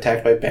way or get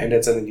attacked by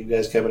bandits and then you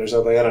guys come in or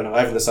something. I don't know. I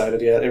haven't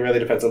decided yet. It really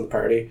depends on the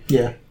party.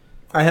 Yeah.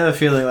 I have a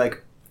feeling,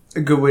 like,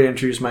 a good way to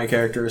introduce my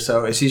character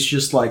is he's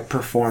just, like,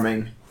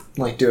 performing,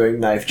 like, doing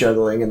knife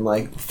juggling and,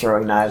 like,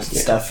 throwing knives and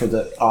stuff for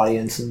the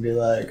audience and be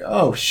like,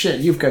 oh, shit,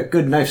 you've got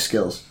good knife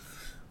skills.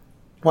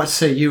 What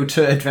say you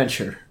to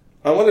adventure?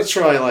 I want to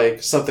try,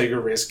 like, something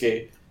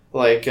risky.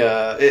 Like,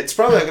 it's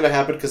probably not going to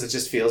happen because it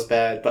just feels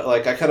bad, but,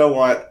 like, I kind of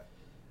want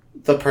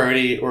the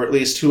party, or at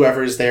least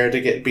whoever's there, to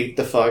get beat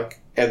the fuck,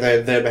 and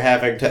then them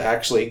having to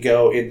actually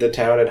go into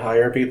town and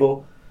hire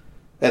people,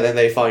 and then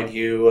they find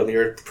you, and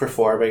you're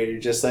performing, and you're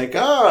just like,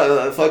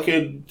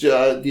 fucking,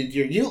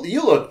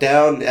 you look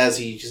down as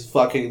he's just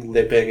fucking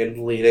limping and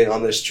bleeding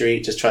on the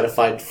street, just trying to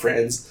find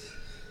friends,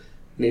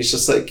 and he's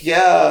just like,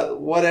 yeah,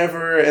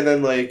 whatever, and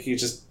then, like, you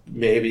just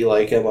maybe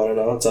like him, I don't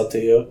know, it's up to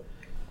you.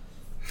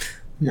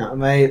 No,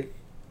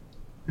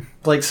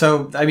 like,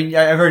 so, I mean,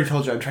 I've already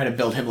told you I'm trying to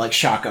build him like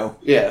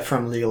Shaco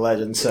from League of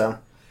Legends, so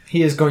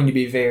he is going to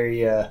be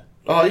very, oh,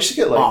 you should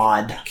get, like,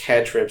 odd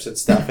cantrips and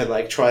stuff and,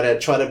 like, try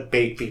to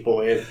bait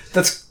people in.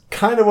 That's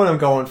kind of what I'm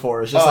going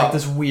for. It's just, like,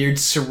 this weird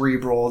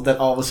cerebral that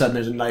all of a sudden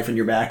there's a knife in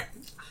your back.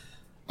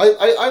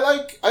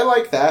 I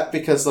like that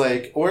because,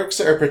 like, orcs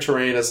are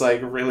portrayed as,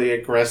 like, really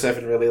aggressive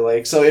and really,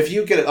 like, so if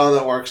you get on the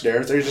orcs'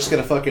 nerves, they're just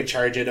gonna fucking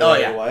charge you no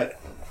matter what.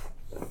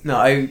 No,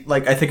 I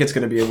think it's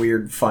going to be a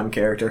weird, fun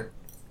character.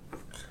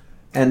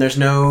 And there's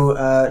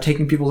no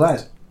taking people's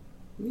eyes.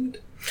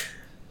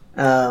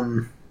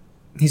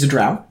 He's a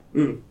drow.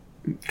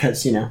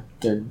 Because, you know,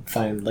 they're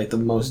finding, like, the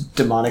most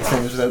demonic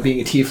things without being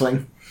a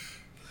tiefling.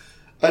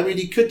 I mean,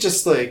 he could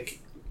just, like...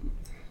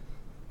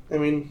 I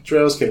mean,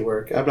 drows can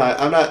work. I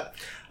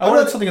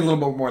wanted something a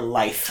little bit more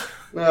lithe.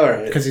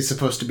 Alright. Because he's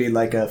supposed to be,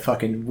 like, a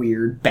fucking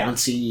weird,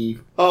 bouncy...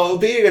 Oh,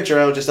 being a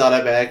drow just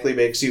automatically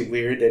makes you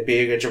weird, and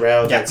being a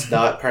drow that's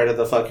not part of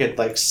the fucking,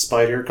 like,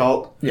 spider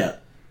cult. Yeah.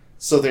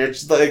 So they're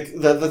just, like,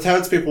 the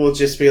townspeople will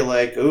just be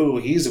like, ooh,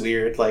 he's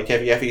weird. Like,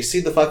 have you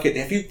seen the fucking...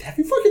 Have you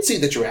fucking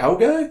seen the drow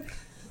guy?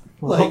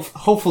 Well, like,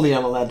 hopefully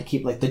I'm allowed to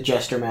keep, like, the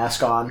jester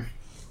mask on.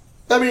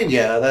 I mean,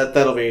 yeah,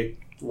 that'll be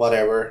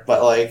whatever.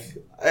 But, like,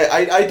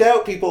 I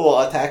doubt people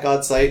will attack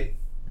on sight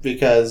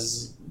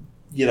because...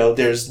 You know,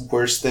 there's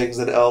worse things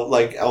than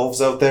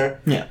elves out there.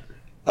 Yeah.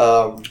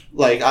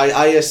 Like,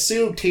 I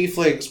assume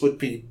tieflings would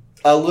be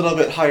a little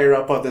bit higher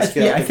up on the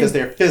scale because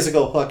they're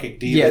physical fucking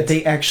demons. Yeah,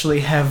 they actually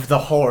have the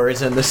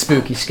horrors and the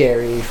spooky,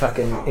 scary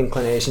fucking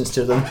inclinations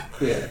to them.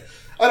 Yeah.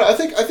 I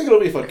think it'll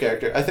be a fun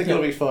character. I think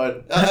it'll be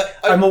fun.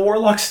 I'm a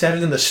warlock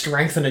statted in the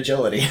strength and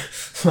agility.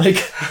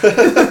 Like...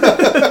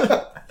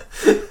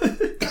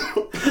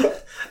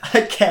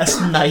 I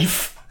cast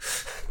knife.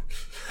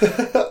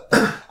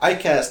 I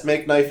cast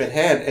make knife in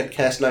hand and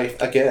cast knife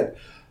again.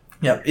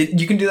 Yeah,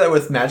 you can do that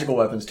with magical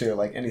weapons too,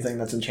 like anything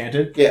that's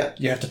enchanted. Yeah.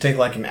 You have to take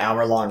like an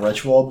hour-long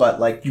ritual, but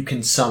like you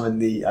can summon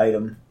the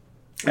item.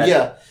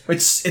 Yeah.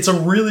 It's a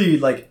really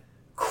like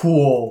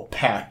cool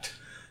pact,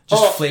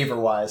 just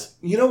flavor-wise.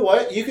 You know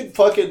what? You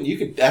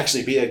could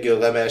actually be a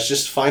Gilgamesh.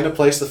 Just find a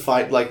place to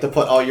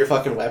put all your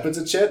fucking weapons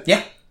and shit.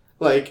 Yeah.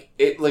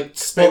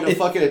 Spend a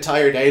fucking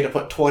entire day to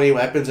put 20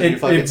 weapons in your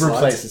fucking slots. It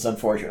replaces,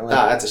 unfortunately.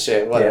 That's a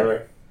shame. Whatever.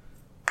 Yeah.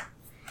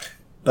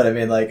 But I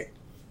mean, like,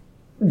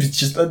 it's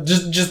just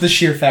the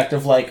sheer fact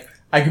of like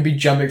I could be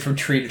jumping from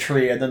tree to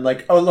tree, and then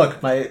like, oh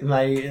look,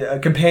 my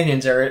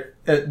companions are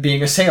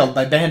being assailed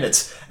by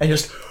bandits, and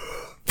just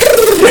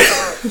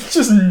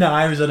Just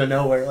knives out of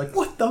nowhere. Like,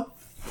 what the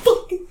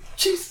fucking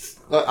Jesus?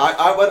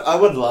 I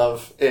would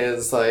love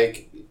is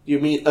like you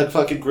meet a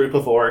fucking group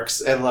of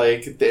orcs and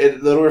like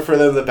in order for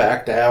them to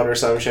back down or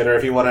some shit, or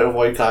if you want to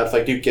avoid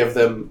conflict, you give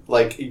them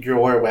like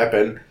your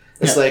weapon.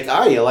 It's like,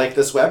 you like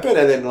this weapon,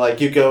 and then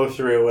like you go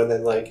through, and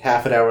then like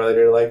half an hour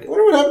later, like,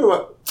 what happened to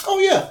it? Oh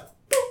yeah,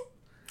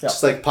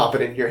 just like pop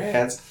it in your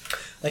hands.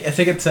 Like, I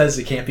think it says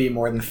you can't be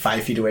more than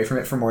 5 feet away from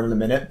it for more than a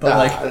minute.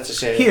 But that's a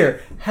shame.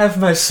 Here, have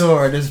my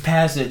sword as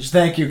passage.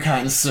 Thank you,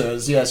 kind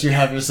sirs. Yes, you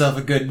have yourself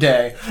a good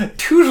day.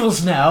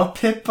 Toodles now.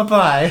 Pip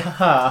bye-bye.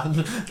 Ha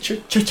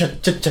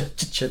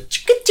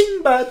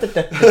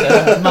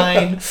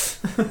Mine.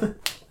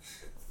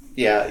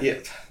 Yeah.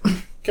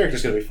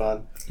 Character's gonna be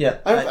fun. Yeah.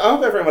 I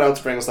hope everyone else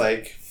brings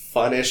like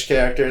fun-ish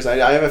characters.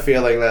 I have a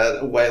feeling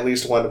that at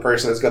least one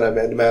person is gonna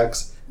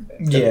min-max.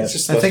 Yeah, I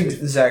think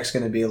Zach's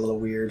gonna be a little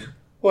weird.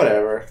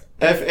 Whatever.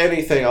 If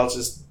anything, I'll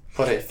just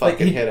put a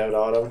fucking hit out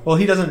on him. Well,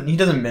 he doesn't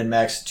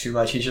min-max too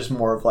much. He's just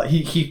more of like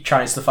he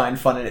tries to find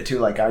fun in it too,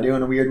 like I do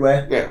in a weird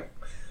way. Yeah.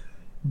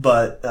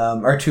 But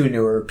our two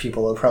newer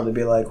people will probably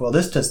be like, well,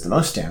 this does the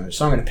most damage,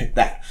 so I'm going to pick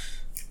that.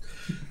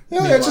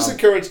 Yeah, it's just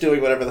encourage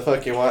doing whatever the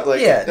fuck you want.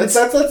 Like, yeah, that's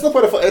the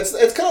point of fun.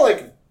 It's kind of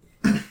like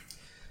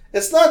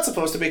it's not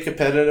supposed to be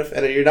competitive,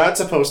 and you're not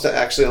supposed to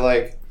actually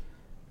like.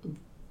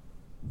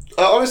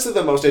 Honestly,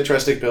 the most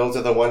interesting builds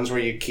are the ones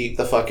where you keep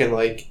the fucking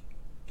like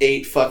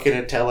 8 fucking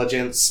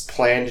intelligence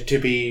planned to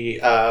be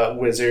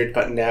wizard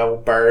but now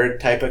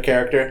bird type of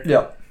character.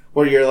 Yeah.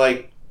 Where you're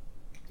like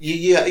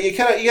you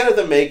have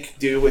to make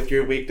do with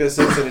your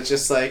weaknesses, and it's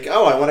just like,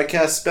 oh, I want to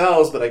cast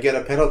spells but I get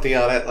a penalty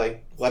on it,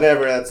 like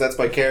whatever, that's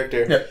my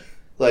character. Yeah.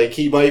 Like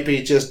he might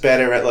be just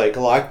better at like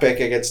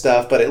lockpicking and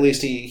stuff, but at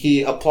least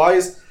he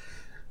applies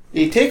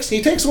he takes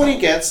what he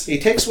gets, he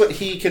takes what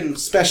he can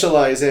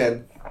specialize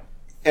in,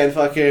 and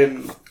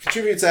fucking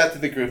contributes that to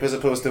the group as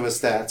opposed to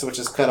his stats, which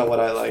is kind of what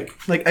I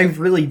like. Like, I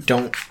really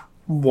don't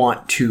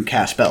want to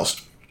cast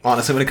spells.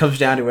 Honestly, when it comes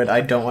down to it,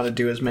 I don't want to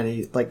do as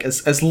many, like,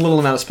 as little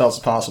amount of spells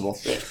as possible.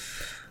 Yeah.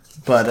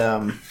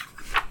 But,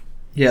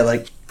 yeah,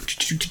 like,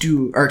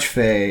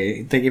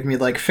 Archfey, they give me,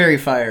 like, Fairy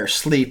Fire,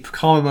 Sleep,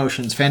 Calm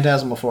Emotions,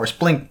 Phantasmal Force,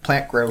 Blink,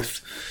 Plant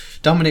Growth,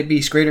 Dominate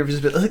Beast, Greater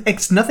Visibility.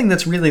 It's nothing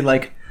that's really,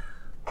 like,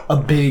 a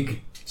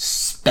big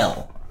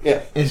spell.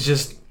 Yeah. It's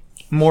just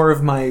more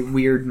of my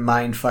weird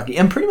mind fucking.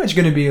 I'm pretty much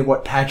going to be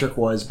what Patrick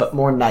was, but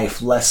more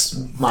knife, less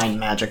mind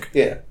magic.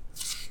 Yeah.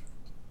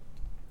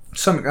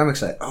 So I'm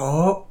excited.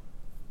 Oh,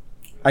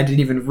 I didn't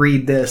even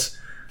read this.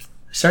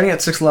 Starting at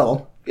 6th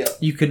level,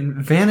 you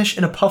can vanish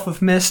in a puff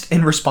of mist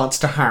in response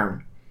to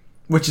harm,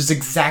 which is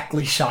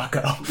exactly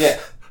Shaco. Yeah.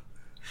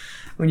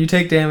 When you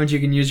take damage, you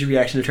can use your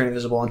reaction to turn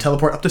invisible and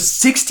teleport up to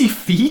 60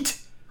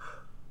 feet?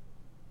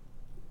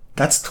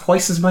 That's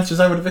twice as much as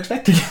I would have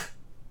expected.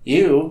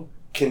 You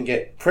can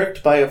get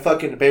pricked by a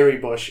fucking berry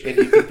bush and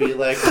you could be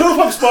like, poof,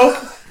 I'm smoke!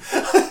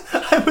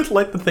 I would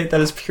like to think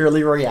that is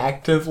purely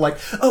reactive, like,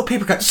 oh,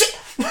 paper cut, shit!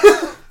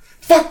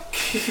 Fuck!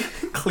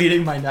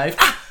 Cleaning my knife,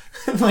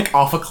 like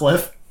off a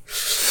cliff.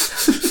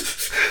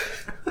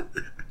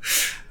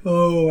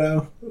 Oh,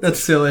 wow. That's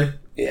silly.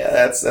 Yeah,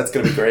 that's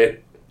gonna be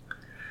great.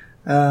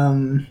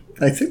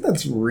 I think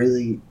that's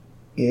really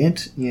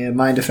it. Yeah,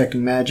 mind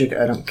affecting magic,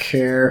 I don't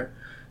care.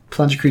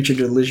 Plunge a creature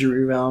to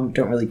illusory realm,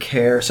 don't really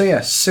care. So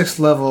yeah, 6th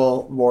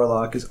level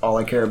warlock is all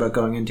I care about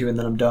going into, and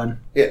then I'm done.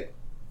 Yeah.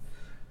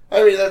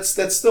 I mean,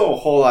 that's still a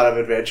whole lot of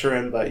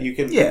adventuring, but you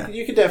can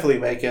definitely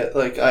make it.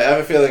 Like, I have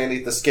a feeling I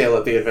need to scale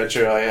up the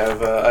adventure I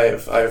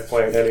have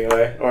planned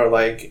anyway, or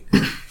like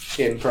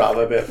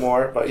improv a bit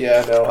more. But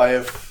yeah, no, I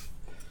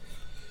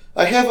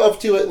have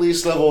up to at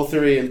least level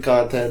 3 in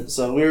content,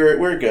 so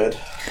we're good.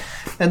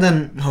 And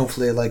then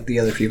hopefully, like, the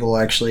other people will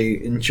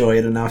actually enjoy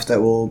it enough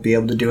that we'll be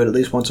able to do it at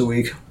least once a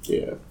week.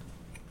 Yeah,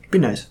 be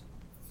nice.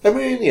 I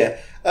mean, yeah.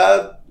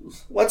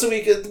 Once a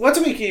week,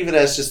 even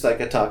as just like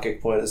a talking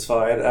point is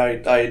fine.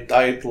 I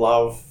like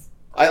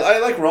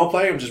role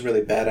playing. I'm just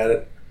really bad at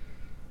it.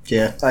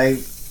 Yeah,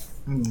 I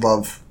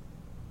love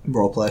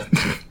role play.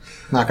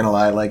 Not gonna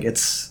lie, like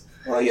it's.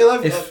 Well, you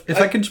love.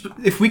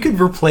 If we could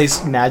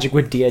replace Magic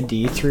with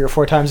D&D 3 or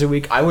 4 times a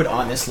week, I would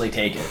honestly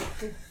take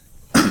it.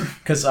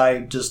 Because I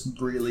just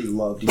really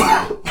love D&D.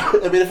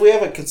 I mean, if we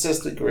have a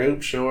consistent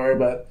group, sure,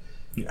 but.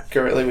 Yeah.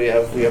 Currently, we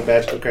have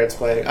magical cards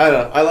playing. I don't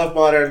know. I love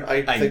modern.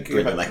 I think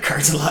really like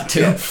cards a lot too.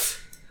 Yeah.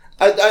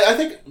 I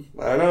think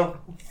I don't know.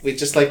 We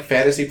just like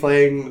fantasy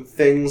playing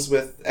things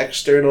with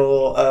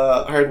external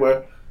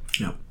hardware.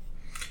 No,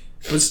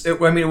 it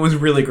was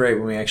really great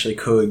when we actually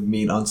could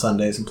meet on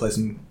Sundays and play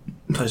some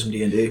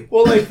D&D.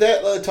 Well, like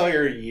that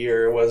entire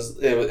year was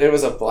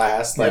a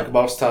blast. Like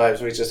most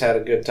times, we just had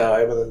a good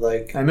time, and then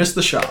like I missed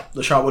the shop.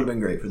 The shop would have been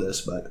great for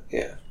this, but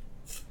yeah,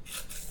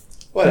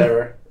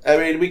 whatever. I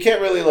mean, we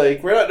can't really,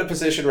 like, we're not in a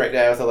position right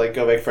now to, like,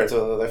 go make friends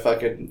with another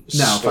fucking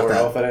store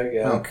opening.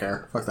 Yeah. I don't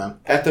care. Fuck them.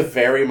 At the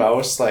very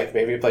most, like,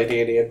 maybe play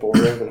D&D at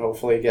Boredom and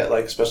hopefully get,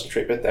 like, special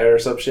treatment there or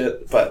some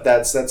shit. But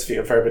that's few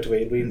and far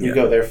between. We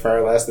go there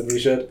far less than we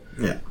should.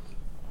 Yeah.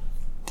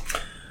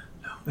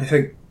 I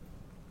think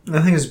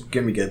it's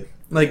gonna be good.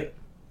 Like,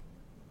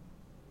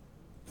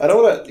 I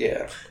don't want to.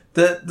 Yeah.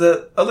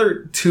 The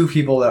other two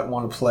people that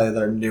want to play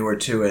that are newer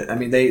to it, I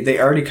mean, they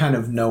already kind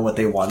of know what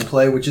they want to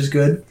play, which is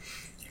good.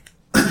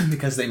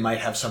 Because they might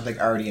have something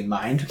already in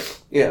mind.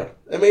 Yeah.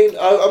 I mean,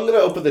 I'm going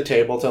to open the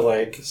table to,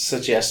 like,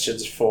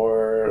 suggestions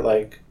for,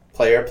 like,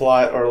 player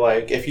plot, or,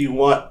 like, if you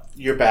want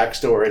your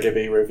backstory to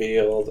be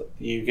revealed,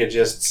 you could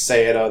just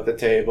say it on the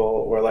table,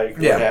 or, like,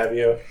 what have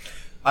you.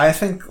 I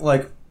think,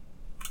 like,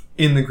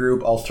 in the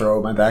group, I'll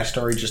throw my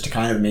backstory just to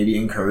kind of maybe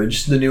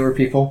encourage the newer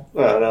people.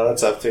 I don't know,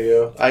 that's up to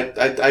you.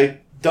 I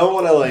don't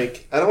want to,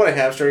 like, I don't want to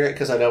hamstring it,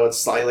 because I know it's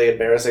slightly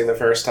embarrassing the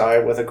first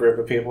time with a group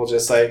of people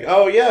just like,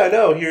 oh, yeah,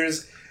 no,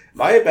 here's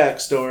my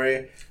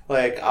backstory.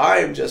 Like,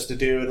 I'm just a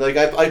dude. Like,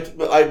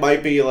 I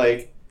might be,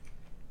 like,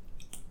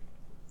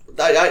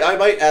 I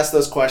might ask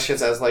those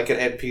questions as, like, an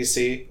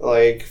NPC.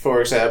 Like, for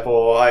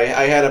example, I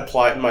had a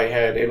plot in my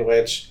head in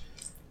which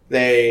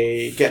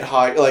they get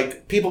hired,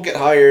 like, people get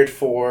hired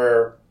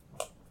for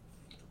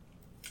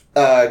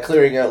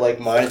clearing out, like,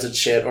 mines and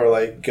shit, or,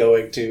 like,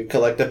 going to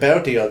collect a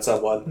bounty on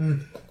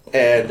someone.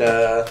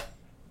 And,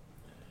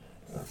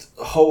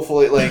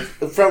 hopefully, like,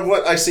 from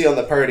what I see on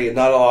the party,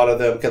 not a lot of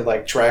them can,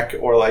 like, trek,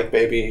 or, like,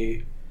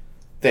 maybe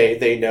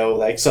they know,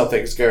 like,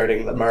 something's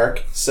guarding the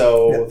mark,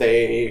 so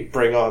they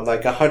bring on,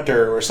 like, a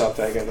hunter or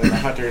something, and then the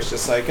hunter's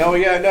just like, oh,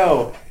 yeah,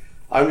 no,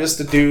 I'm just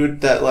a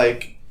dude that,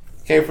 like,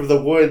 came from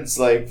the woods,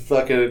 like,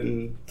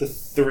 fucking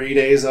 3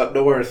 days up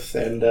north,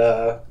 and,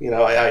 you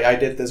know, I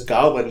did this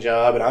goblin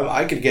job, and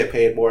I could get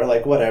paid more,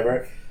 like,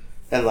 whatever.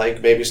 And,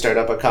 like, maybe start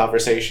up a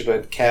conversation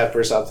with Cap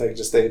or something,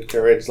 just to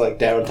encourage, like,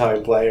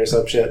 downtime play or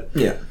some shit.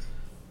 Yeah.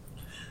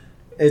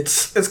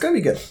 It's gonna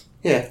be good.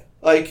 Yeah.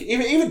 Like,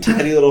 even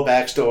tiny little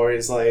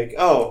backstories, like,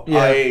 oh,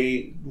 Yeah.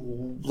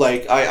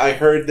 I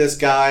heard this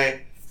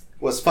guy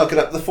was fucking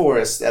up the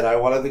forest, and I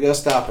wanted to go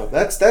stop him.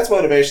 That's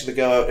motivation to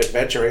go out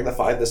adventuring to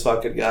find this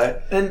fucking guy.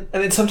 And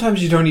then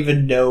sometimes you don't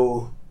even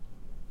know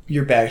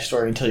your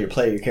backstory until you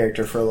play your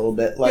character for a little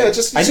bit. Like,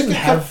 Yeah, I didn't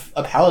have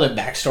a paladin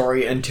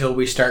backstory until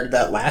we started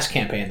that last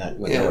campaign that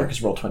went nowhere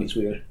because Roll20's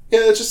weird. Yeah,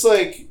 it's just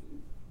like,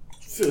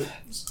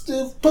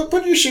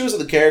 put your shoes in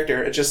the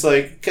character and just,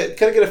 like, kind of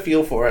get a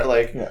feel for it.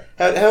 Like,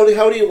 how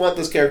do you want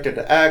this character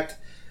to act?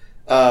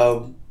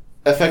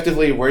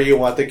 Effectively, where you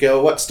want to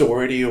go? What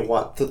story do you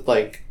want to,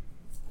 like,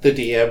 the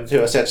DM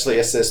to essentially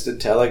assist in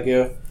telling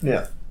you?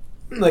 Yeah.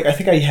 Like, I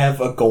think I have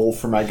a goal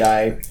for my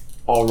guy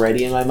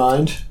already in my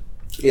mind.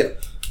 Yeah.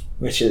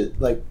 Which is,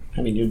 like,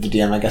 I mean, you're the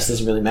DM, I guess it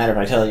doesn't really matter if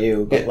I tell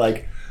you, but,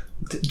 like,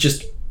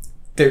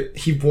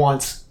 he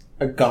wants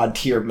a god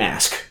tier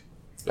mask.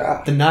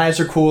 The knives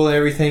are cool and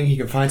everything, he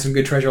can find some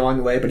good treasure along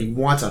the way, but he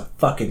wants a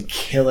fucking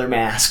killer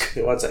mask.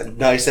 He wants a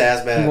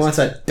nice-ass mask. He wants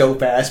a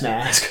dope-ass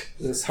mask.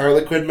 This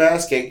Harlequin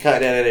mask ain't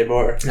cutting it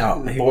anymore.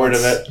 No, I'm bored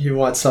of it. He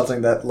wants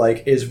something that,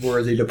 like, is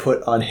worthy to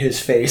put on his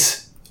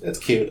face. That's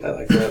cute, I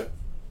like that.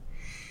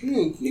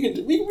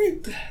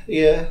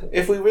 Yeah,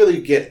 if we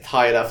really get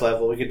high enough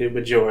level, we could do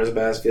Majora's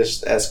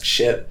Mask-esque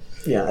shit.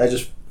 Yeah,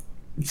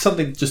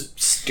 something just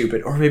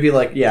stupid. Or maybe,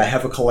 like, I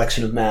have a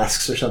collection of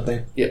masks or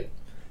something. Yeah.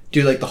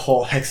 Do, like, the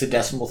whole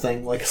hexadecimal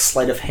thing, like,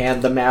 sleight of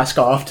hand the mask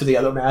off to the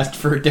other mask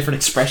for different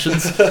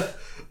expressions.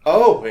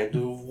 Oh, and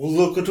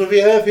look what we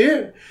have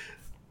here.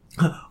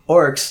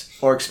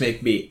 Orcs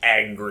make me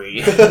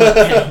angry.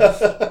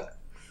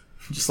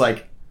 Just,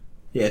 like,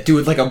 do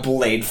it like a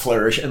blade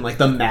flourish and, like,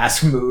 the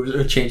mask moves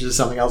or changes to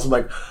something else. I'm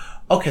like,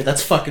 okay,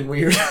 that's fucking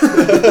weird.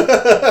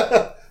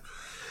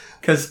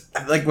 Because,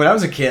 like, when I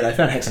was a kid, I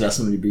found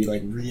hexadecimal to be,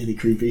 like, really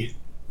creepy.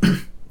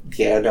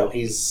 Yeah, no,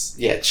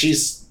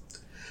 she's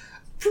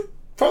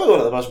probably one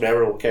of the most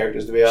memorable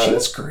characters, to be honest. She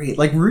was great.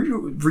 Like,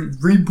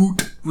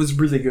 Reboot was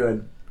really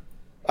good.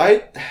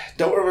 I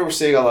don't remember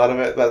seeing a lot of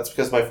it. That's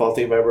because of my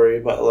faulty memory.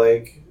 But,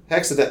 like,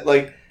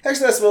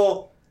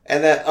 Hexadecimal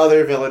and that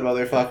other villain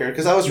motherfucker.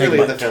 Because I was really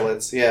into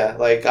villains. Yeah,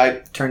 like,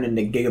 I turned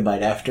into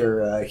Gigabyte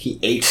after he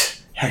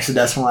ate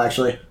Hexadecimal,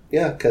 actually.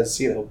 Yeah, because,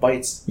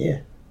 bites. Yeah.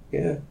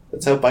 Yeah,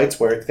 that's how bytes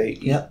work. They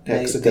eat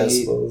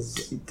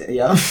hexadecimals.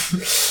 Yeah.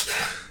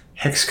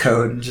 Hex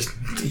code and just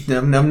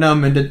num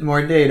and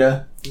more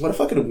data. What a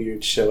fucking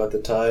weird show at the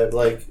time.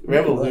 Like,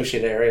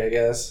 revolutionary, I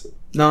guess.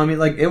 No, I mean,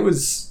 like, it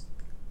was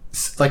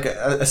like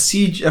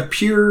a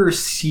pure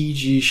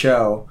CG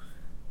show,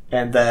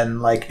 and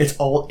then, like, it's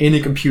all in a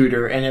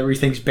computer, and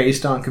everything's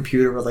based on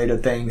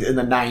computer-related things in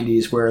the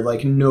 90s, where,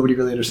 like, nobody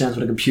really understands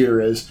what a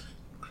computer is.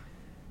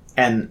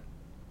 And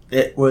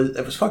it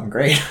was fucking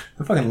great.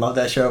 I fucking love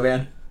that show,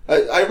 man.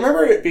 I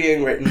remember it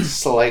being written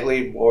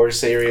slightly more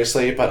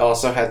seriously, but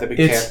also had to be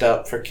camped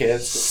up for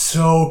kids.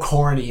 So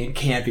corny and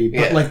campy,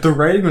 but like the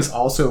writing was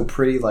also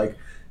pretty like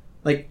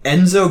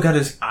Enzo got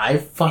his eye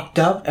fucked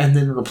up and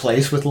then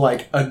replaced with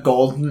like a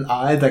golden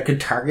eye that could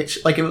target.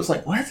 Like it was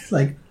like what?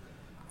 Like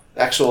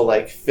actual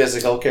like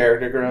physical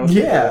character growth.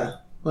 Yeah,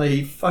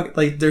 like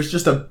there's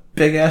just a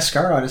big ass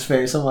scar on his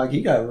face. I'm like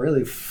he got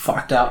really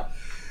fucked up.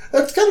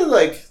 That's kind of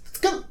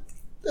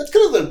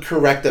the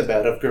correct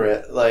amount of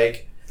grit.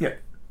 Like. Yeah.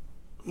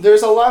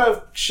 there's a lot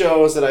of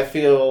shows that I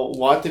feel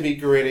want to be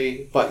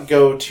gritty, but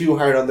go too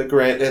hard on the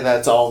grit, and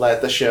that's all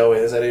that the show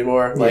is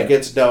anymore. Yeah. Like,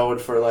 it's known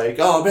for, like,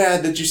 oh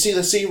man, did you see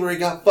the scene where he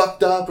got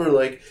fucked up? Or,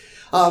 like,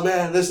 oh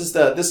man, this is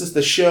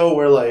the show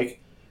where, like,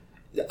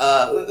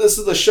 this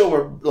is the show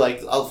where,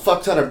 like, a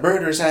fuck ton of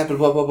murders happen,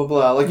 blah, blah, blah,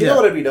 blah. Like, you don't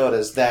want to be known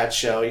as that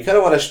show. You kind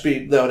of want to be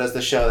known as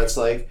the show that's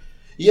like,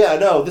 yeah,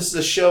 no, this is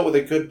a show with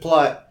a good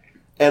plot,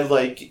 and,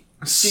 like,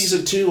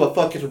 season 2, a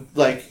fucking,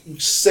 like,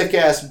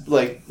 sick-ass,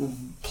 like,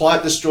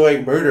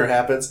 plot-destroying murder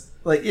happens.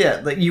 Like,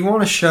 yeah, like, you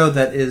want a show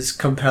that is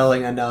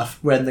compelling enough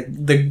when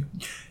the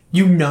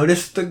you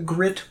notice the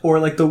grit or,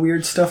 like, the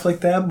weird stuff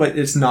like that, but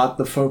it's not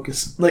the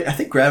focus. Like, I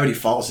think Gravity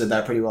Falls did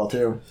that pretty well,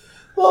 too.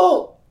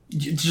 Well,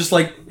 just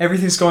like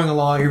everything's going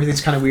along,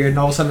 everything's kind of weird, and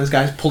all of a sudden this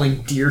guy's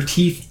pulling deer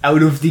teeth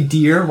out of the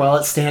deer while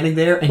it's standing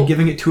there and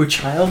giving it to a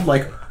child.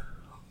 Like,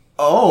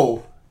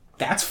 oh,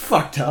 that's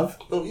fucked up.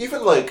 well,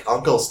 even like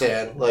Uncle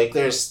Stan, like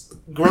there's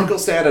Grunkle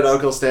Stan and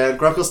Uncle Stan.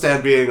 Grunkle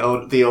Stan being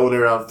the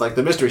owner of like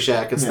the Mystery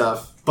Shack and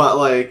stuff. But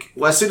like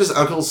as soon as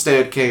Uncle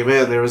Stan came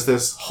in, there was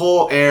this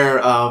whole air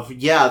of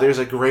there's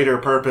a greater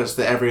purpose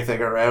to everything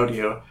around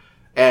you,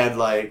 and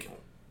like.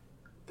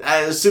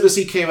 As soon as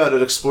he came out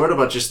and explored a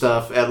bunch of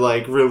stuff and,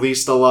 like,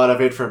 released a lot of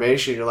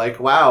information, you're like,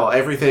 wow,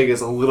 everything is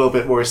a little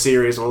bit more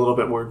serious, a little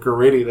bit more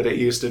gritty than it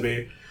used to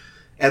be.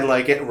 And,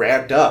 like, it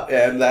ramped up.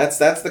 And that's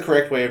the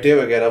correct way of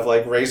doing it, of,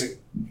 like, raising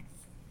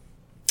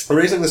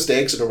the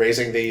stakes and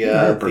raising the...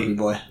 Burpee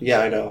boy. Yeah,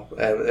 I know.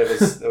 It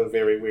was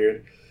very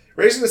weird.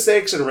 Raising the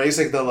stakes and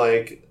raising the,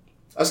 like...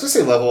 I was going to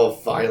say level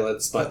of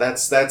violence, but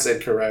that's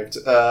incorrect.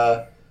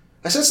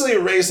 Essentially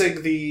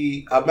raising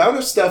the amount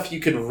of stuff you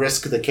can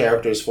risk the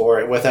characters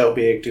for without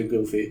being too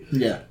goofy.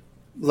 Yeah.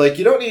 Like,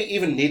 you don't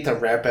even need to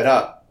ramp it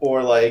up.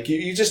 Or, like,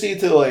 you just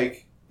need to,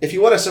 like... If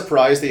you want to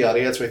surprise the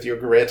audience with your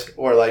grit,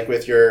 or, like,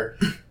 with your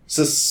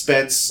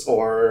suspense,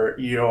 or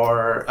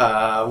your,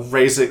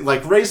 raising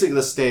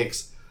the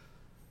stakes,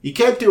 you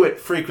can't do it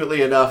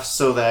frequently enough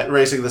so that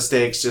raising the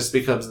stakes just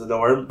becomes the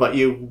norm, but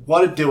you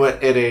want to do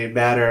it in a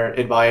manner,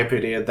 in my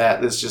opinion,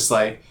 that is just,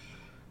 like...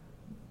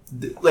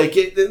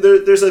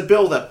 there's a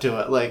build up to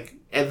it. Like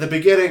at the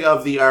beginning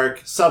of the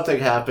arc, something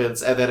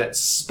happens, and then it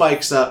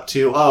spikes up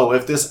to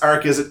if this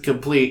arc isn't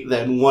complete,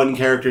 then one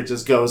character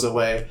just goes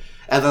away.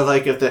 And then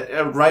like if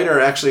the writer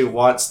actually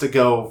wants to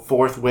go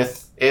forth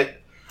with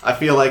it, I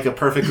feel like a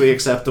perfectly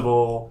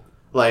acceptable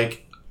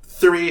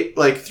three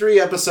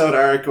episode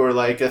arc or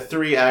like a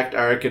 3-act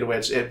arc in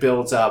which it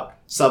builds up,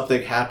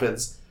 something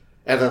happens,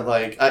 and then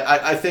like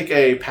I think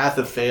a path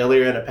of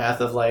failure and a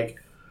path of like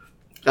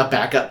a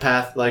backup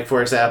path, like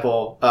for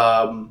example,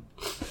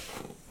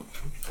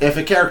 if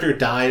a character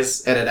dies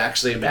and it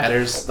actually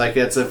matters, like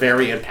it's a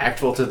very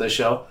impactful to the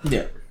show.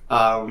 Yeah.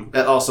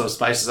 It also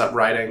spices up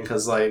writing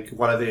because like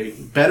one of the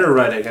better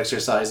writing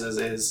exercises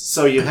is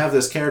so you have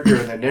this character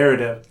in the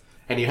narrative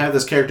and you have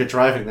this character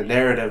driving the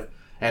narrative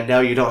and now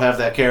you don't have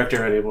that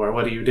character anymore.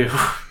 What do you do?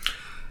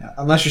 Yeah,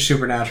 unless you're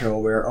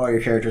Supernatural, where all your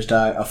characters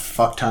die a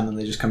fuck ton and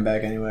they just come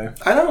back anyway.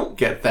 I don't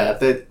get that.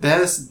 That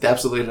has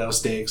absolutely no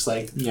stakes.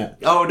 Like, yeah.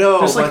 Oh no,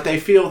 There's but like, they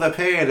feel the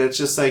pain. It's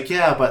just like,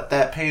 yeah, but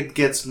that pain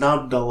gets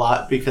numbed a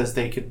lot because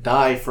they can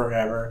die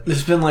forever.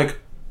 There's been like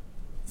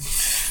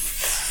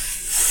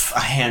a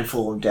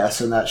handful of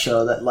deaths in that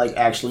show that like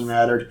actually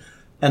mattered.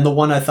 And the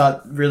one I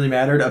thought really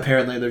mattered,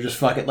 apparently they're just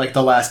fucking, like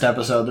the last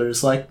episode, they're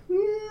just like,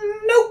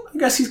 nope, I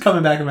guess he's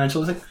coming back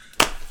eventually. It's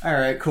like,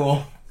 alright,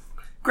 cool.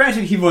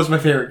 Granted, he was my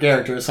favorite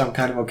character, so I'm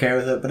kind of okay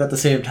with it, but at the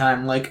same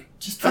time, like,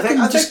 just fucking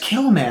just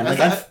kill him, man. Like,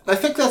 I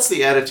think that's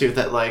the attitude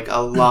that, like, a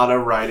lot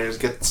of writers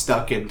get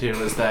stuck into,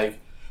 is like,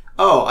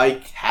 oh,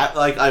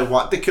 I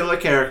want to kill a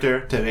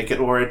character to make it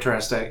more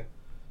interesting.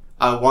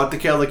 I want to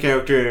kill the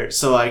character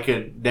so I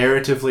can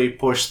narratively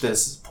push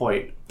this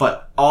point,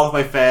 but all of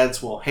my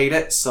fans will hate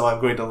it, so I'm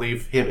going to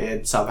leave him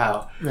in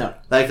somehow. Yeah.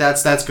 Like,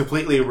 that's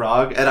completely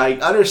wrong, and I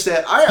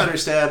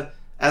understand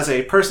as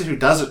a person who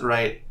doesn't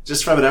write,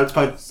 just from an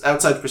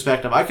outside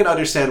perspective, I can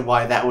understand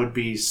why that would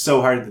be so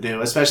hard to do,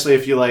 especially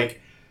if you,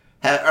 like,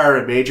 are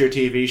a major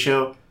TV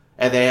show,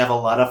 and they have a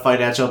lot of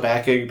financial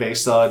backing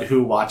based on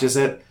who watches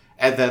it,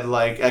 and then,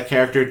 like, a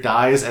character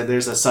dies and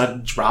there's a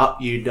sudden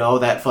drop, you know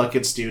that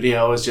fucking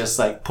studio is just,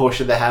 like,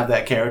 pushing to have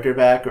that character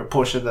back, or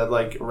pushing to,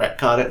 like,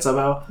 retcon it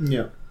somehow.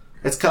 Yeah.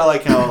 It's kind of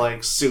like how,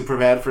 like,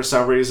 Superman, for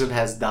some reason,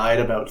 has died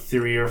about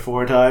 3 or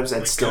 4 times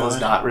and still has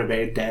not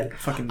remained dead.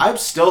 I'm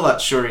still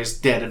not sure he's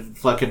dead in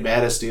fucking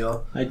Man of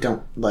Steel. I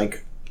don't,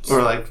 like...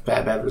 Or, like,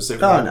 Batman vs.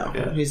 Superman. Oh, no.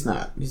 Yeah. He's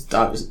not. He's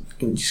obviously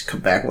can just come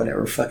back,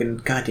 whatever. Fucking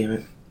goddamn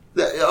it.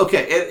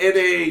 Okay, in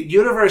a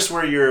universe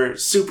where your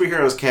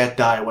superheroes can't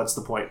die, what's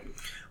the point?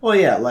 Well,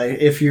 yeah, like,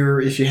 if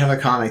you have a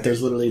comic,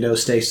 there's literally no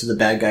stakes to the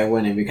bad guy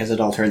winning because it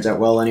all turns out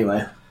well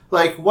anyway.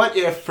 Like, what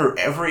if for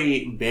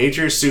every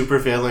major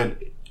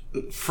supervillain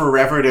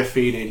forever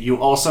defeated,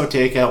 you also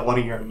take out one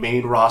of your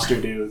main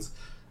roster dudes?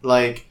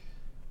 Like,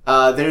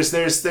 there's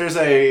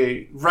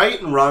a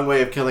right and wrong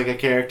way of killing a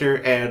character,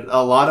 and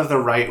a lot of the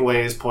right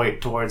ways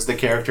point towards the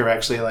character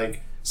actually,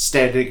 like,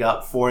 standing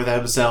up for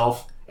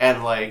themselves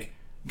and, like,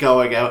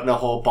 going out in a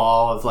whole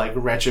ball of like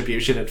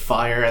retribution and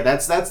fire, and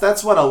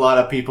that's what a lot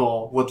of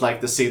people would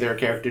like to see their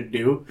character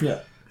do. Yeah.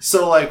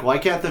 So like, why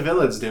can't the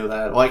villains do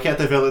that? Why can't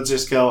the villains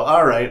just go,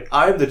 all right,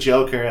 I'm the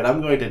Joker and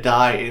I'm going to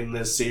die in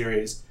this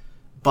series,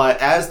 but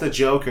as the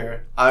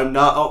Joker, I'm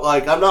not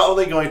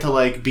only going to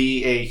like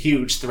be a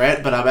huge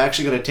threat, but I'm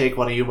actually going to take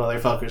one of you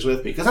motherfuckers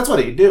with me, because that's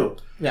what he'd do.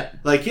 Yeah.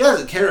 Like, he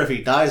doesn't care if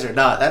he dies or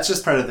not. That's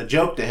just part of the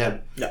joke to him.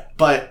 Yeah.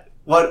 But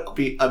what would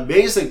be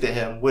amazing to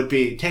him would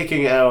be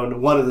taking out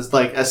one of this,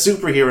 like, a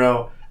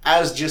superhero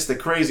as just a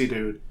crazy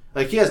dude.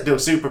 Like, he has no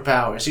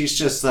superpowers. He's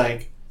just,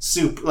 like,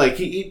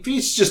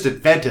 he's just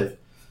inventive.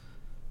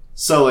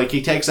 So, like,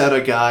 he takes out a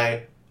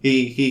guy,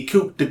 he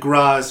coup de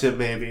grace him,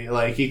 maybe.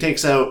 Like, he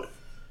takes out,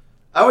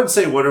 I wouldn't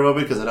say Wonder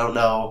Woman, because I don't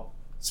know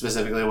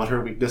specifically what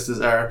her weaknesses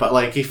are, but,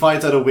 like, he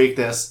finds out a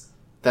weakness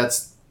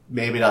that's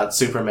maybe not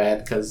Superman,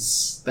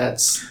 because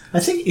that's... I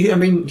think, I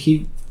mean,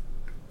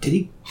 did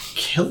he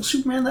kill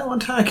Superman that one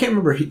time? I can't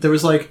remember. There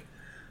was, like,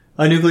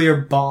 a nuclear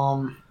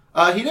bomb.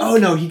 He didn't... Oh,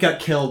 no, he got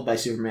killed by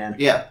Superman.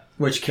 Yeah.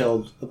 Which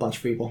killed a bunch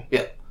of people.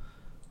 Yeah.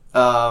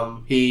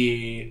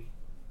 He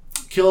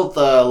killed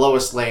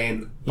Lois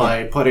Lane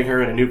by putting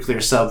her in a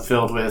nuclear sub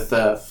filled with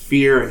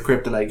fear and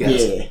kryptonite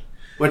gas. Yeah.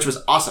 Which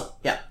was awesome.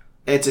 Yeah.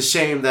 It's a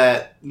shame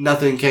that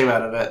nothing came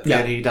out of it,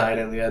 and he died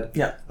in the end.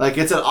 Yeah. Like,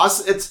 it's an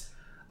awesome...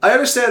 I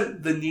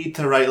understand the need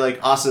to write, like,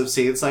 awesome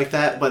scenes like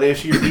that, but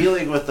if you're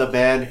dealing with a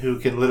man who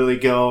can literally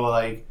go,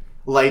 like,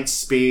 light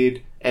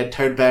speed and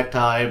turn back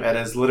time and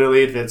is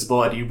literally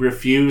invincible, and you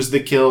refuse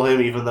to kill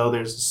him even though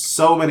there's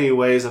so many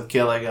ways of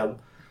killing him,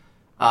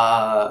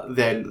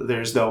 then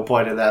there's no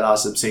point in that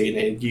awesome scene,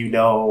 and you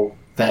know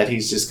that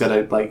he's just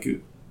gonna, like,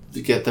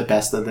 get the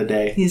best of the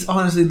day. He's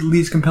honestly the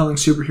least compelling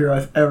superhero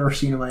I've ever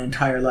seen in my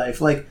entire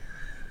life. Like,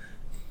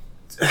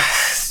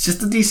 it's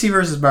just the DC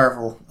versus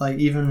Marvel. Like,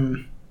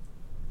 even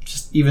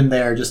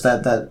there, just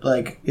that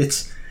like,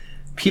 it's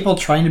people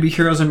trying to be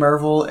heroes in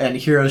Marvel and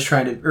heroes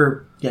trying to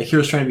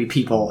be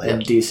people in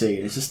DC.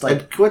 It's just like,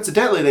 and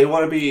coincidentally, they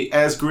want to be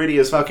as gritty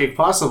as fucking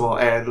possible,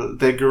 and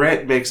the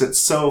grit makes it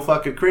so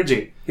fucking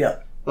cringy. Yeah.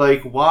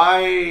 Like,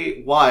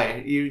 why?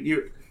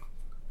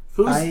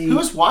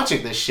 Who's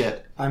watching this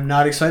shit? I'm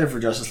not excited for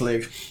Justice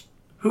League.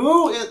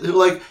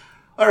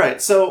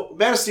 Alright, so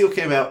Man of Steel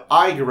came out,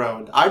 I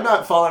groaned. I'm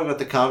not following with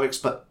the comics,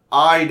 but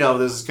I know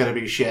this is gonna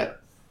be shit.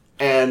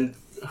 And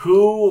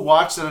who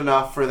watched it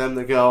enough for them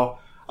to go,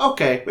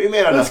 okay, we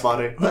made enough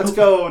money. Let's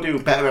go do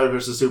Batman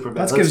vs. Superman.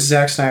 Let's give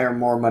Zack Snyder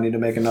more money to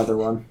make another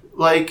one.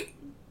 Like,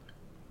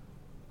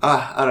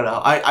 I don't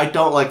know. I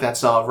don't like that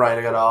style of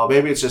writing at all.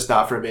 Maybe it's just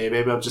not for me.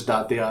 Maybe I'm just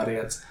not the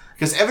audience.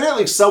 Because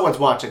evidently someone's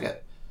watching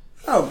it.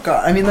 Oh,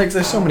 God. I mean, like,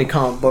 there's so many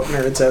comic book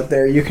nerds out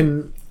there. You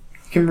can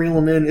reel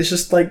them in. It's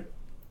just, like,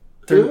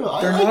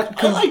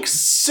 I like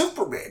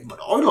Superman, but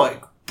I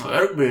like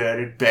Batman,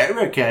 and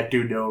Batman can't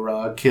do no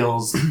wrong.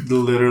 Kills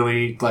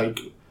literally, like...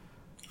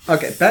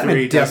 Okay,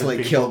 Batman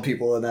definitely killed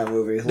people in that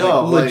movie. Like,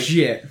 no,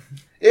 legit.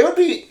 It would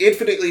be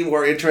infinitely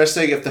more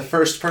interesting if the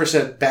first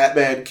person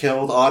Batman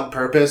killed on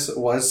purpose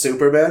was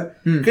Superman.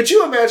 Could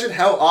you imagine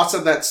how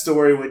awesome that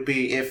story would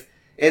be if,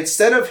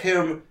 instead of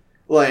him,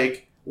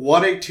 like,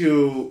 wanting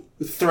to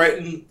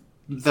threaten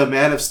the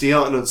Man of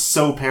Steel and was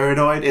so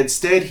paranoid,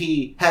 instead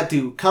he had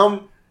to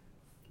come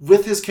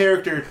with his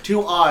character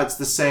to odds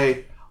to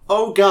say,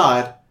 oh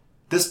God,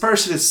 this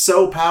person is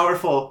so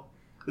powerful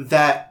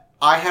that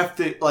I have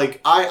to,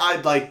 like,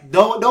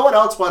 no one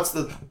else wants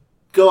to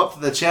go up to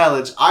the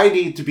challenge. I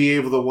need to be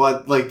able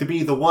to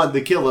be the one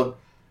to kill him,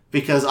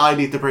 because I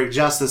need to bring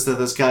justice to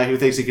this guy who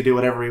thinks he can do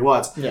whatever he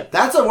wants. Yeah.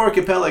 That's a more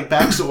compelling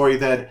backstory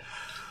than,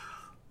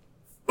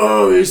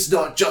 oh, it's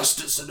not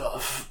justice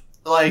enough.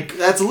 Like,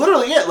 that's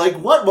literally it. Like,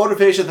 what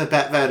motivation did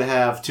Batman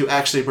have to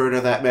actually murder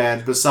that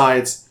man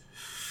besides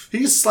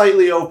he's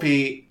slightly OP,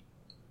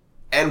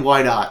 and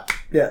why not?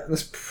 Yeah,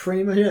 that's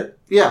pretty much it.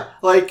 Yeah,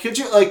 like, could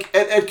you, like,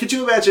 and could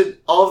you imagine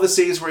all of the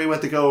scenes where he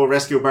went to go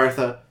rescue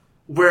Martha,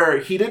 where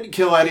he didn't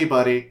kill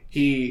anybody,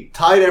 he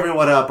tied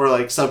everyone up or,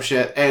 like, some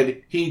shit,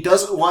 and he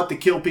doesn't want to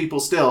kill people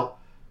still,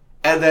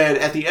 and then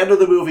at the end of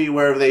the movie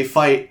where they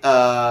fight,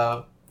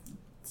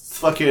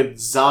 fucking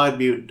Zod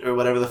Mutant, or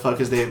whatever the fuck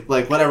his name,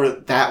 like, whatever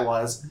that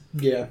was.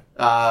 Yeah.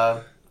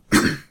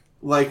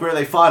 Like, where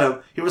they fought him,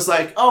 he was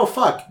like, oh,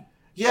 fuck.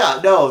 Yeah,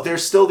 no,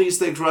 there's still these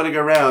things running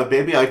around.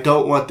 Maybe I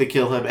don't want to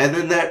kill him. And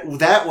then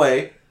that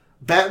way,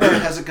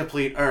 Batman has a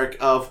complete arc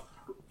of,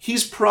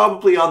 he's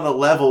probably on the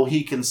level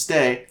he can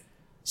stay.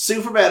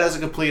 Superman has a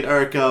complete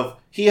arc of,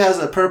 he has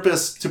a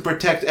purpose to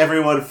protect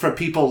everyone from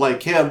people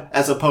like him,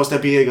 as opposed to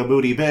being a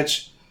moody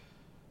bitch.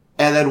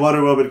 And then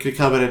Wonder Woman could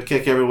come in and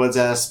kick everyone's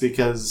ass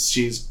because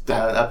she's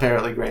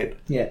apparently great.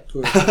 Yeah.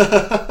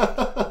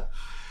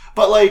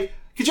 But, like,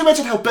 could you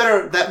imagine how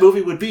better that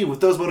movie would be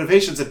with those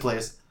motivations in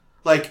place?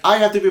 Like, I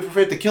have to be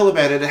prepared to kill a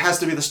man, and it has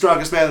to be the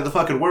strongest man in the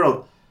fucking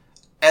world.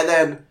 And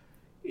then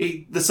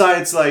he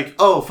decides, like,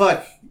 oh,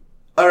 fuck.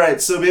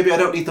 Alright, so maybe I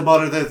don't need to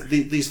monitor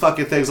these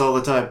fucking things all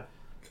the time.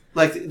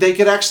 Like, they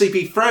could actually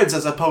be friends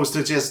as opposed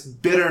to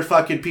just bitter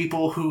fucking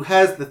people who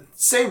has the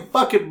same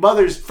fucking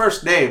mother's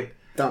first name.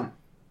 Dumb.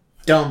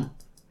 Dumb.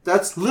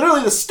 That's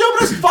literally the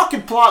stupidest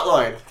fucking plot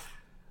line.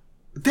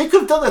 They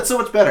could have done that so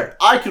much better.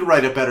 I could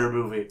write a better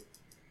movie.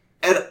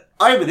 And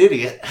I'm an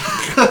idiot.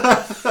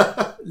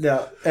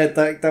 Yeah,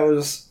 that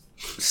was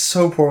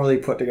so poorly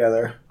put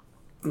together.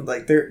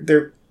 Like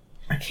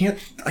I can't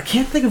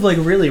think of like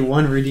really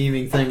one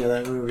redeeming thing of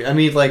that movie. I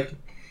mean, like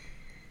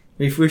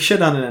we've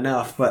shit on it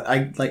enough, but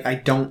I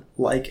don't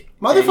like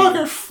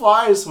Motherfucker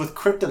flies with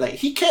kryptonite.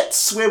 He can't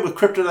swim with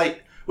kryptonite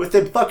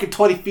within fucking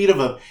 20 feet of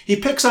him. He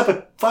picks up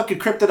a fucking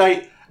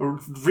kryptonite,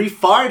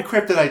 refined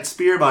kryptonite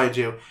spear, mind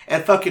you,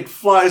 and fucking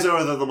flies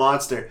over the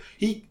monster.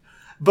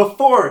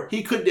 Before,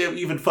 he couldn't have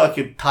even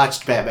fucking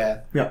touched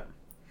Batman. Yeah.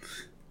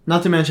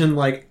 Not to mention,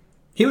 like,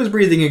 he was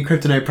breathing in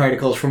kryptonite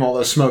particles from all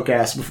those smoke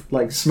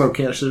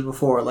gases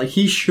before. Like,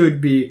 he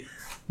should be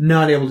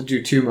not able to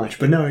do too much,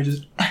 but no, he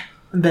just,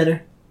 I'm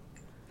better.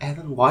 And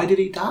then why did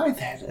he die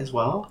then as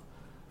well?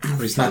 But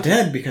he's not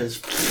dead because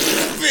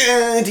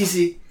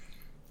DC.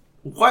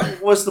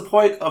 What was the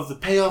point of the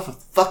payoff of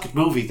the fucking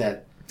movie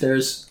then?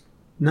 There's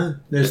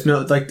none. There's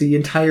no, like, the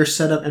entire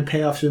setup and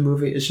payoff to the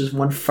movie is just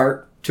one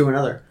fart to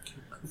another.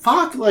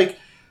 Fuck, like,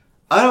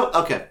 I don't,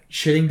 okay.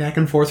 Shitting back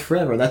and forth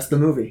forever. That's the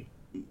movie.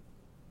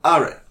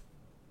 Alright.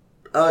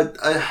 I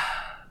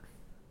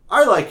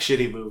like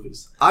shitty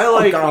movies. I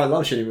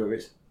love shitty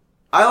movies.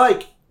 I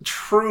like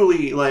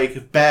truly,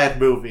 like, bad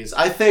movies.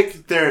 I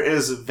think there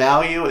is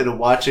value in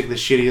watching the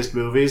shittiest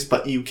movies,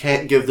 but you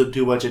can't give them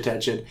too much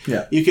attention.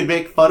 Yeah. You can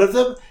make fun of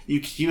them, you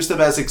can use them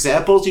as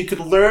examples, you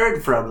can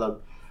learn from them.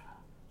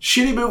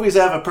 Shitty movies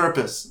have a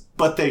purpose,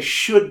 but they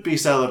should be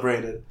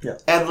celebrated. Yeah.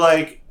 And,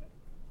 like,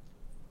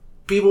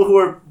 people who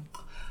are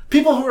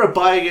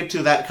buying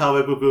into that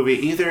comic book movie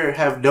either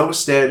have no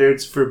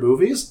standards for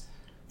movies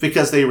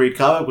because they read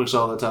comic books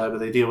all the time and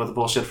they deal with the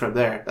bullshit from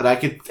there. And I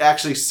could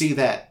actually see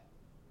that.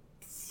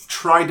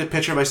 Trying to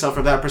picture myself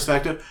from that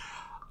perspective,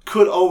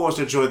 could almost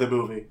enjoy the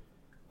movie.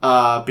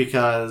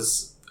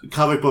 Because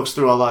comic books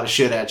throw a lot of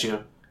shit at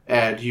you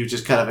and you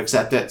just kind of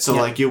accept it. So,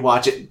 like, you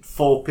watch it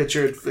full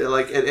picture,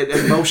 like,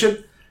 in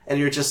motion, and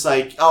you're just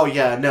like, oh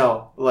yeah,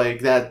 no,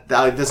 like, that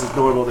this is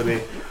normal to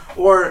me.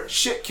 Or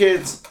shit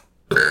kids.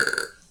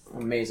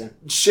 Amazing.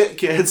 Shit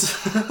kids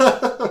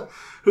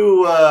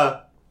who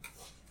either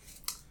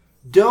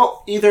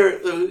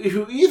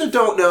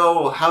don't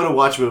know how to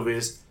watch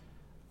movies,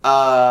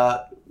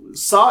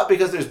 saw it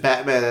because there's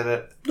Batman in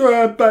it,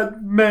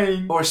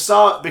 Batman, or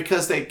saw it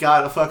because they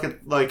got a fucking,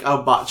 like,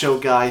 a macho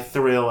guy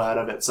thrill out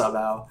of it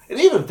somehow. And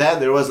even then,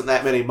 there wasn't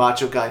that many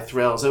macho guy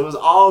thrills. It was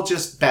all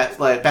just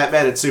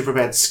Batman and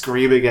Superman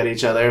screaming at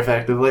each other,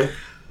 effectively. It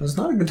was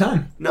not a good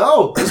time.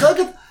 No, it's not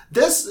good.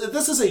 This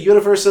is a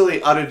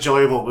universally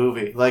unenjoyable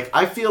movie. Like,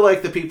 I feel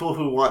like the people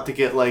who want to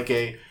get, like,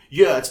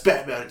 it's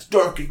Batman, it's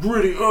dark and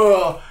gritty,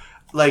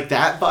 like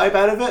that vibe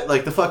out of it,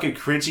 like the fucking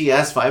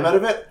cringy-ass vibe out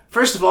of it.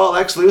 First of all,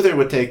 Lex Luthor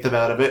would take them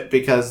out of it,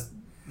 because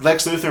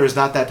Lex Luthor is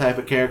not that type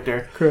of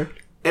character.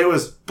 Correct. It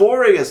was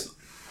boring as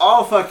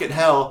all fucking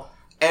hell,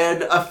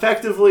 and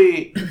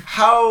effectively,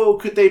 how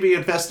could they be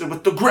invested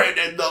with the grit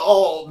and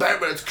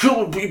Batman's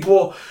killing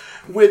people,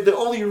 when the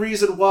only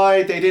reason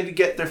why they didn't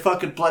get their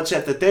fucking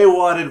bloodshed that they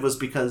wanted was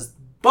because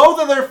both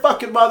of their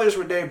fucking mothers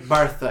were named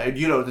Martha, and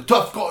the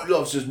tough guy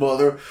loves his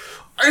mother.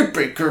 I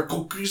bake her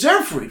cookies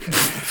every day.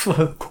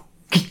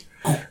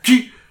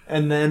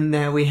 And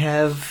then we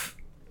have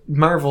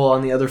Marvel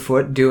on the other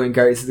foot doing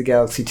Guardians of the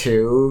Galaxy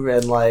 2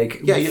 and,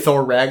 like,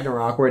 Thor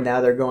Ragnarok, where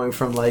now they're going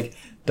from, like,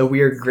 the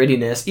weird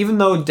grittiness, even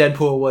though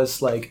Deadpool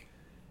was, like,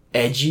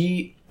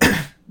 edgy.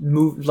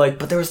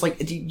 But there was, like,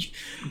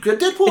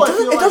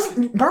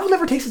 Deadpool. Marvel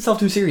never takes itself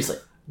too seriously.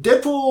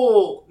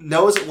 Deadpool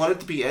knows it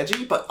wanted to be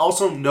edgy, but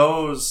also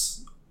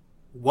knows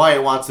why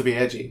it wants to be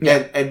edgy,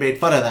 and made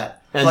fun of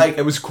that. And like,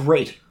 it was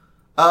great.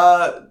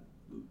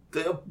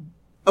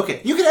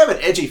 Okay, you can have an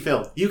edgy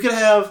film. You can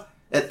have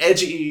an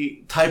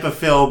edgy type of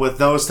film with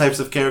those types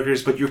of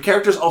characters, but your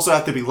characters also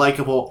have to be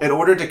likable in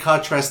order to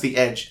contrast the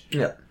edge.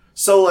 Yeah.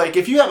 So, like,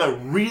 if you have a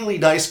really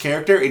nice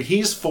character and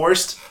he's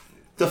forced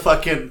to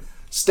fucking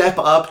step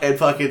up and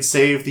fucking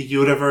save the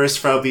universe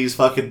from these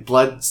fucking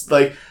pulling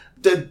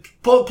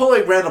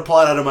random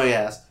plot out of my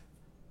ass.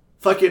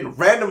 Fucking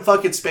random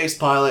fucking space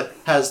pilot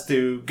has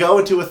to go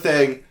into a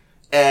thing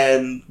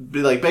and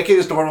be like making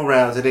his normal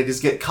rounds, and he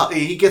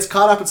gets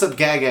caught up in some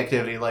gang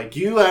activity. Like,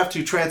 you have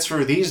to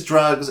transfer these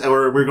drugs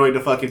or we're going to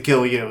fucking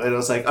kill you. And it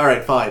was like,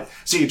 alright, fine.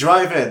 So you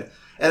drive in,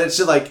 and it's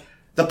just like,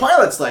 the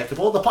pilot's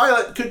likable. The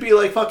pilot could be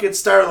like fucking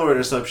Star-Lord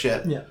or some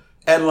shit. Yeah.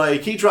 And,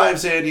 like, he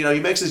drives in, he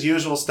makes his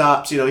usual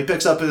stops, he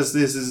picks up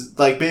his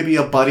like, maybe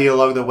a buddy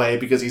along the way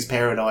because he's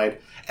paranoid.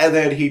 And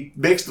then he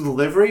makes the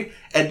delivery,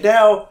 and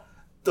now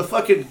the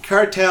fucking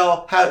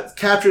cartel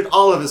captured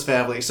all of his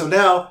family. So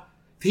now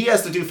he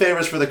has to do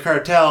favors for the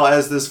cartel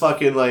as this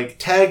fucking, like,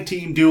 tag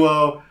team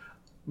duo,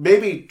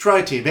 maybe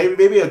tri-team,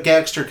 maybe a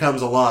gangster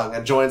comes along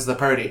and joins the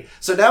party.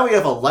 So now we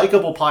have a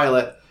likable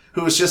pilot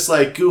who's just,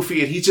 like,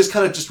 goofy, and he's just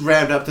kind of just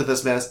rammed up to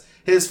this mess.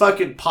 His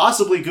fucking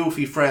possibly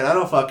goofy friend, I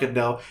don't fucking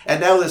know.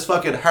 And now this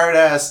fucking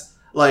hard-ass,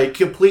 like,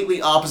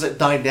 completely opposite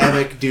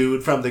dynamic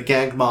dude from the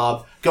gang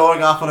mob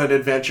going off on an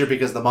adventure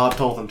because the mom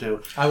told them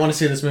to. I want to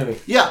see this movie.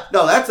 Yeah,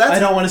 no, that's I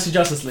don't want to see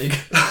Justice League.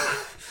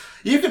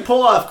 you can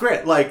pull off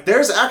grit. Like,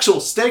 there's actual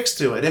stakes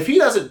to it. If he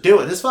doesn't do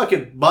it, his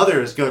fucking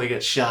mother is going to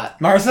get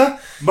shot. Martha?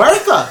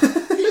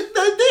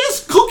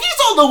 There's cookies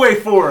on the way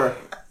for her.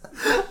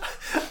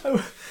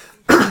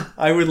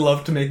 I would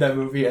love to make that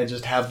movie and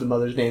just have the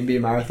mother's name be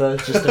Martha,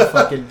 just to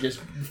fucking just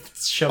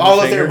shove All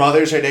a of their finger.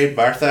 mothers are named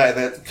Martha, and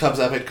that comes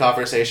up in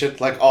conversation,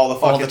 like, all the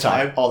fucking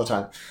time. All the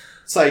time.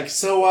 It's like,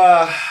 so,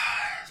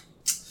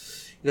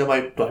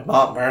 my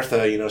mom,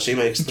 Martha, she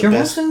makes the Your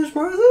best... mom's name is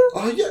Martha?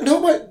 Oh, yeah, no,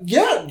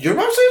 your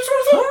mom's name's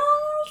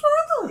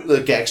Martha?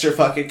 The gangster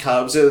fucking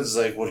comes in and is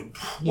like, what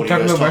You are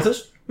talking guys about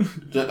Martha's?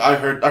 I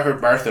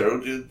heard Martha.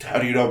 How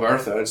do you know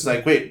Martha? It's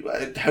like, wait,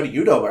 how do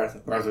you know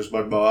Martha? Martha's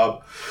my mom.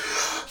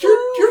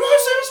 Your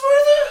mom's name is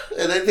Martha?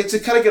 And then they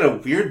just kind of get a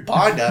weird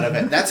bond out of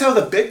it. That's how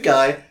the big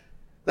guy,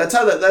 that's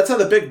how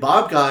the big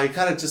mob guy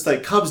kind of just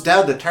like comes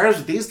down to terms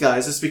with these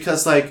guys. It's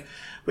because like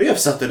we have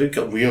something in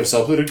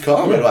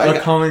common. A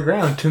common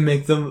ground to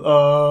make them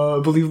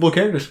believable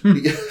characters.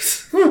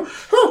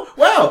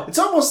 Wow, it's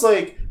almost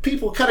like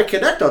people kind of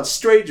connect on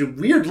strange and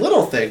weird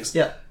little things.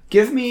 Yeah.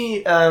 Give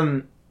me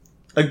a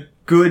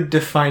good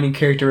defining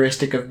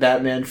characteristic of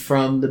Batman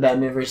from the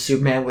Batman vs.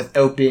 Superman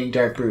without being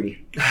dark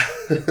broody.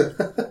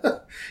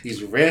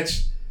 He's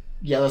rich.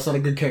 Yeah, that's not a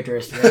good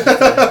characteristic.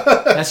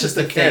 That's just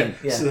the thing.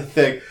 That's Yeah. the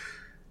thing.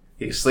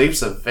 He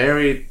sleeps a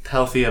very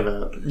healthy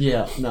amount.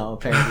 Yeah, no,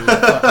 apparently you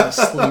fucking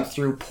sleep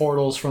through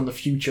portals from the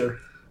future.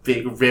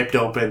 Being ripped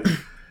open.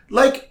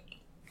 Like,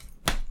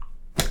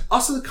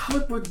 also the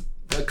comic book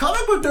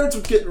nerds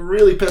would get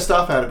really pissed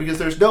off at it because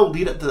there's no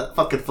lead up to that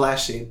fucking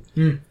Flash scene.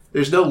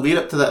 There's no lead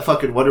up to that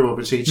fucking Wonder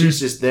Woman scene. She's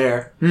just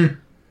there.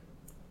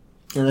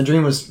 And the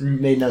dream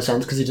made no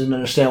sense because he didn't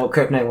understand what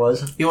Kryptonite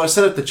was. You want to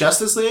set up the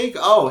Justice League?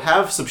 Oh,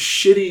 have some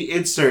shitty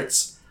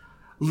inserts.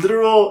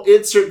 Literal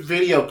insert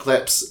video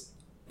clips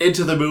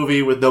into the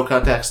movie with no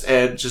context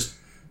and just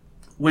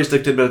waste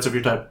like 10 minutes of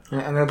your time.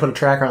 I'm going to put a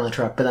tracker on the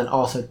truck, but then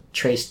also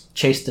chase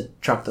the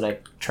truck that I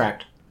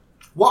tracked.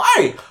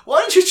 Why?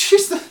 Why didn't you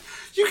chase the...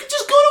 You can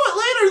just go to it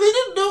later. They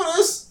didn't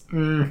notice.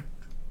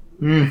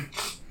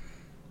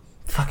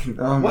 Fucking...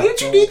 Why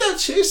did you need that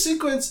chase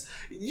sequence?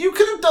 You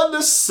could have done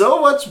this so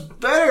much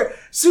better.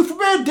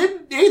 Superman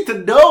didn't need to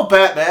know,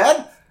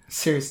 Batman.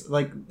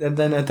 Seriously, and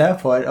then at that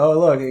point, oh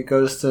look, it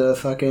goes to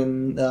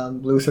fucking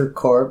Luthor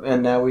Corp,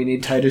 and now we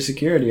need tighter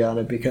security on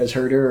it because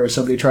Herder or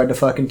somebody tried to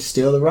fucking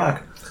steal the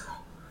rock.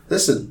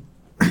 Listen,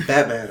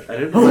 Batman, I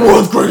didn't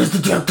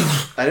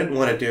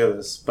want to do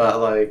this, but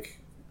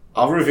like,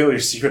 I'll reveal your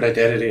secret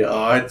identity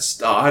on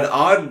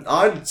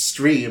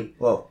stream.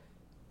 Whoa.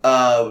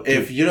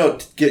 If you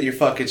don't get your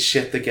fucking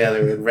shit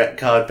together and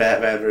retcon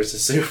Batman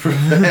versus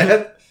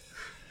Superman.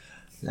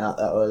 No,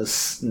 that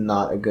was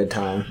not a good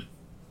time.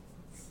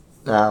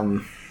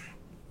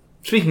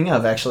 Speaking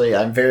of, actually,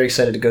 I'm very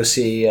excited to go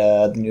see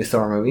the new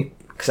Thor movie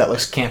because that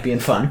looks campy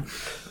and fun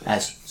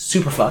as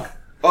super fuck.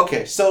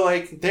 Okay, so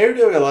like they're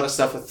doing a lot of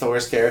stuff with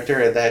Thor's character,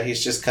 and that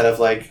he's just kind of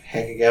like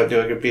hanging out,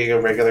 being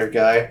a regular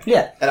guy.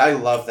 Yeah, and I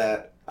love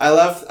that. I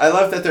love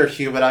that they're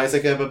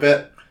humanizing him a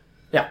bit.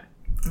 Yeah,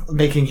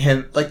 making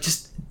him like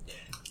just.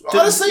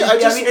 Honestly, I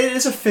mean, it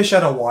is a fish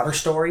out of water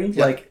story,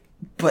 like,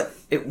 but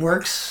it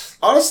works.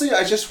 Honestly,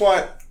 I just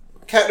want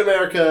Captain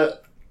America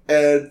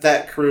and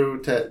that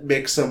crew to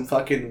make some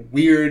fucking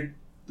weird,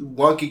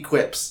 wonky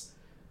quips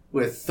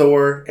with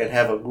Thor and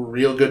have a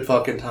real good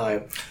fucking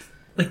time.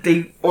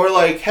 Or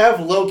have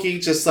Loki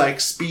just like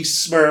be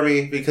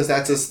smarmy because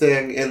that's his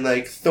thing, and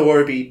like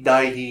Thor be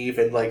naive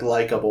and like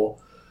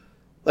likable.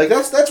 Like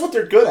that's what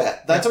they're good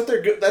at. That's what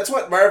they're good. That's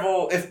what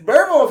Marvel. If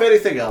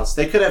anything else,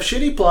 they could have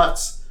shitty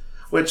plots.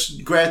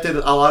 Which, granted,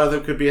 a lot of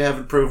them could have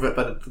improvement,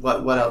 but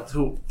what else?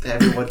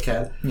 Everyone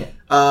can. Yeah.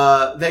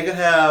 They could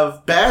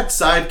have bad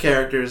side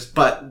characters,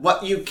 but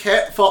what you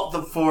can't fault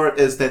them for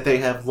is that they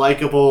have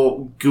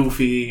likable,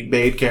 goofy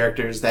main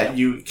characters that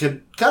you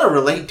can kind of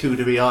relate to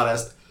be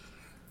honest.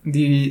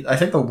 I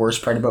think the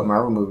worst part about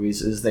Marvel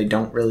movies is they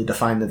don't really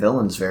define the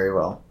villains very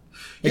well.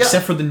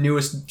 Except for the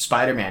newest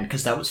Spider-Man,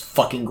 because that was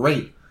fucking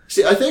great.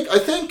 See, I think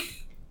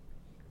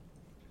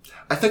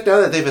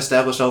now that they've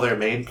established all their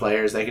main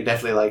players, they can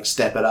definitely like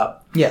step it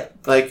up. Yeah,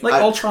 like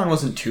Ultron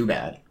wasn't too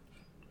bad.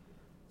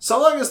 So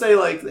long as they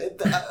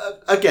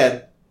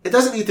again, it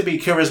doesn't need to be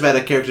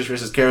charismatic characters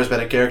versus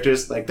charismatic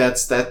characters. Like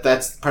that's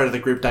part of the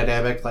group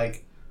dynamic.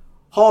 Like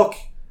Hulk,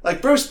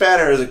 like Bruce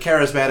Banner is a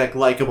charismatic,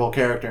 likable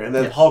character, and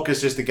then Hulk is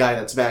just the guy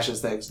that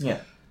smashes things. Yeah,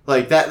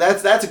 like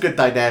that's a good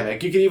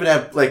dynamic. You can even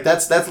have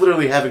that's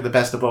literally having the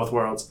best of both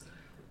worlds.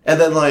 And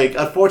then,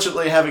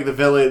 unfortunately, having the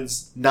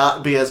villains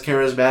not be as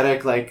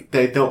charismatic,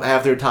 they don't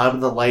have their time in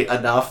the light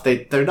enough.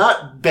 They're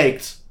not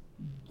baked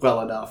well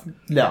enough.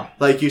 No.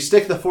 You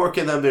stick the fork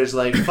in them, there's,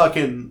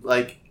 fucking,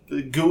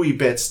 gooey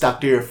bits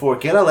stuck to your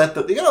fork. You gotta let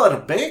them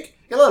bake.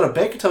 You gotta let them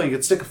bake until you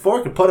can stick a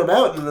fork and put them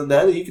out, and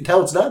then you can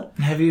tell it's done.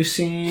 Have you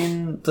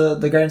seen the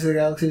Guardians of the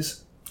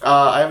Galaxies?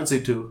 I haven't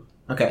seen 2.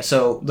 Okay,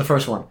 so the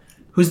first one.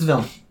 Who's the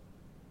villain?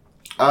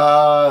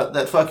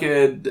 That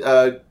fucking,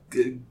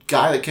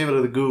 guy that came out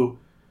of the goo.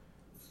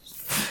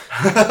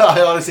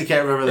 I honestly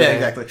can't remember the name.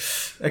 exactly.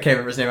 I can't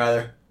remember his name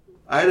either.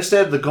 I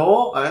understand the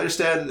goal. I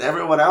understand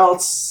everyone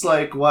else,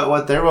 like,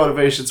 what their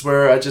motivations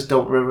were. I just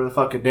don't remember the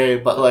fucking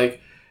name. But,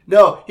 like,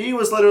 no, he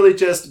was literally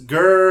just,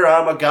 grr,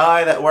 I'm a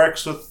guy that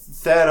works with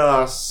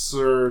Thanos,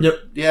 or... Yep.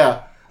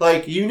 Yeah.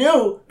 Like, you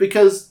knew,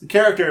 because the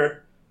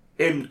character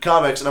in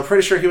comics, and I'm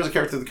pretty sure he was a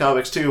character in the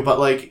comics too, but,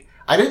 like,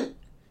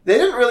 they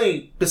didn't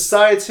really,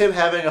 besides him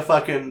having a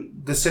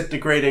fucking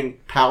disintegrating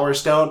power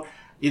stone,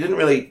 you didn't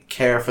really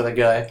care for the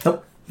guy.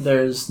 Nope.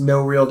 There's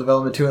no real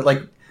development to it.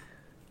 Like,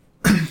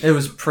 it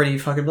was pretty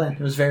fucking bland.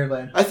 It was very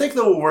bland. I think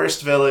the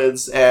worst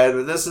villains,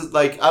 and this is,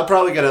 like, I'm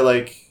probably gonna,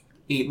 like,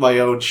 eat my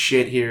own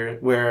shit here,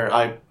 where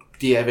I'm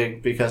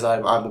DMing because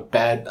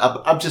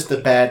I'm just a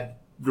bad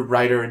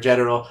writer in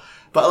general.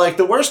 But, like,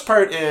 the worst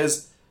part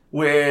is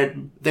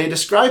when they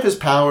describe his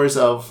powers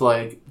of,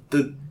 like,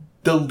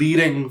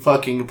 deleting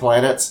fucking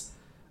planets.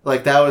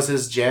 Like, that was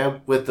his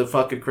jam with the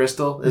fucking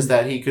crystal, is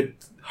that he could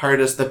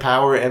harness the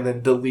power and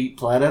then delete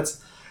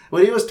planets.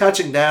 When he was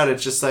touching down,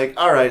 it's just like,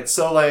 alright,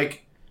 so,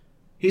 like,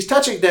 he's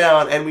touching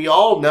down, and we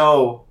all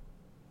know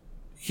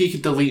he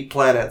can delete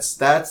planets.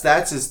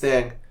 That's his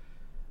thing.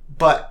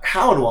 But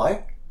how and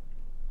why?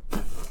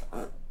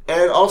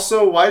 And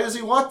also, why does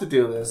he want to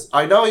do this?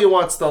 I know he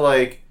wants to,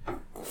 like,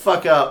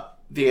 fuck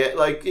up the...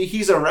 Like,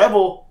 he's a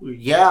rebel.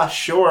 Yeah,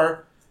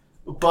 sure.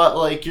 But,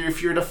 like,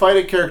 if your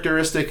defining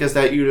characteristic is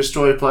that you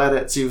destroy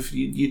planets,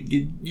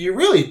 you're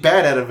really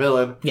bad at a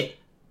villain. Yeah.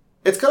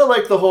 It's kind of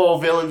like the whole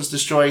villains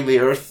destroying the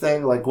Earth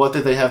thing. Like, what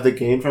did they have to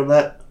gain from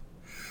that?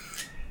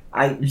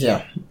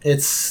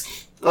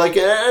 It's like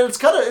it's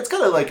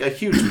kind of like a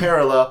huge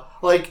parallel.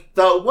 Like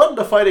the one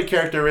defining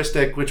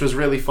characteristic, which was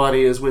really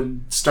funny, is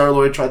when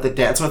Star-Lord tried to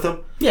dance with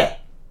him. Yeah,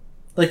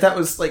 like that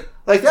was like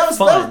that was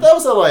fun. that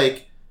was a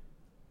like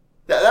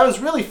that was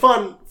really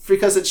fun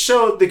because it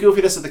showed the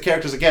goofiness of the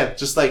characters again,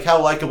 just like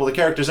how likable the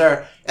characters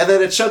are, and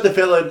then it showed the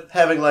villain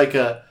having like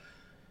a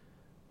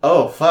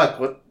oh fuck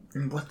what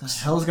the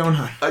hell is going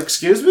on?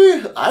 Excuse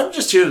me, I'm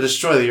just here to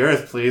destroy the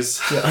Earth,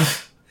 please. Yeah.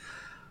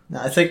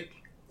 No, I think.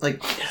 Like,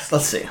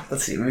 let's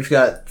see. We've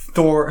got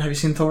Thor. Have you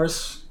seen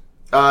Thor's?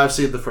 I've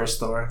seen the first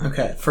Thor.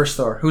 Okay, first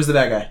Thor. Who's the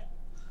bad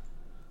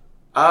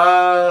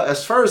guy?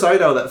 As far as I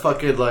know, that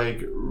fucking,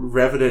 like,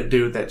 Revenant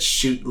dude that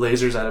shoot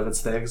lasers out of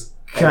its things.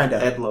 Kinda.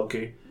 And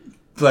Loki.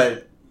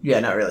 But, yeah,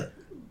 not really.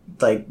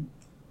 Like,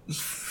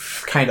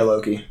 kinda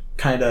Loki.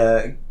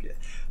 Kinda...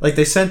 Like,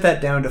 they sent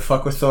that down to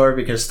fuck with Thor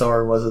because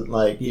Thor wasn't,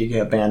 like, he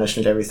got banished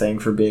and everything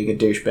for being a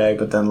douchebag,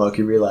 but then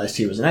Loki realized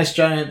he was an ice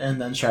giant and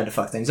then tried to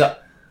fuck things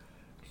up.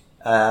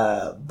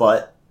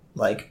 But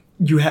like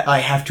I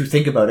have to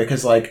think about it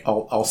because like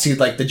I'll see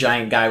like the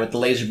giant guy with the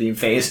laser beam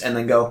face and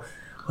then go,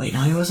 wait,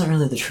 no, he wasn't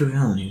really the true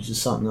villain. He was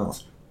just something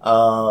else.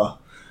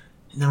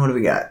 And then what do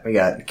we got? We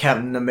got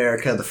Captain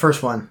America, the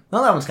first one.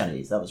 Well, that one's kind of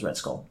easy. That was Red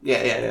Skull.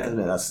 Yeah. I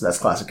mean, that's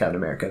classic Captain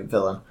America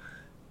villain.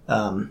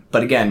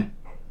 But again,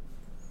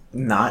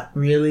 not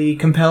really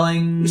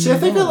compelling. You see, I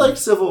think I like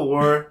Civil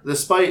War,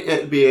 despite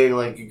it being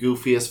like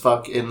goofy as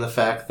fuck in the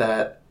fact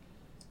that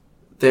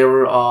they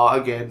were all,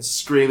 again,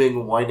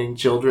 screaming, whining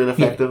children,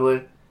 effectively.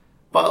 Yeah.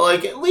 But,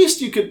 like, at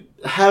least you could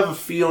have a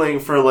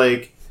feeling for,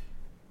 like,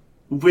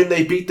 when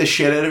they beat the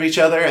shit out of each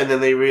other, and then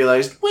they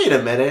realized, wait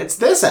a minute, it's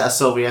this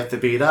asshole we have to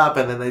beat up,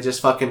 and then they just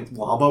fucking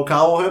wombo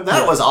combo him.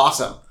 That was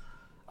awesome.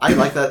 I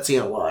like that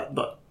scene a lot,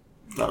 but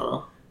I don't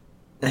know.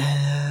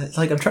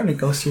 Like, I'm trying to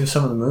go through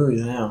some of the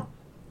movies now.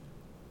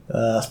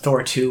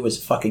 Thor 2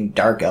 was fucking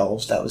Dark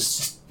Elves. That was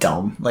just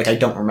dumb. Like, I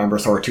don't remember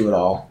Thor 2 at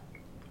all.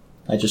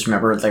 I just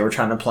remember they were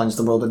trying to plunge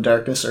the world in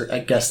darkness, or I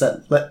guess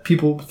that let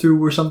people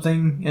through or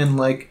something, and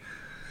like,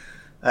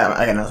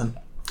 I got nothing.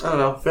 I don't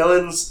know.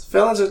 Villains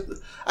are...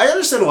 I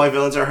understand why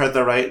villains are hard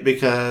to write,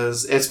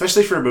 because,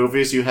 especially for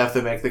movies, you have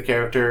to make the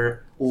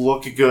character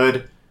look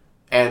good,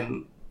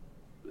 and,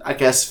 I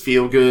guess,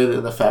 feel good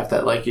in the fact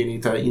that, like, you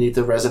need to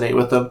resonate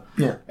with them.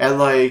 Yeah. And,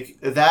 like,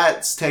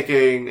 that's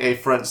taking a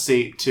front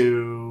seat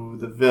to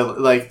the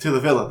villain. Like, the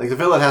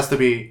villain has to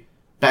be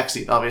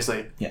backseat,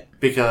 obviously. Yeah.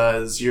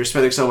 Because you're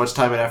spending so much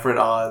time and effort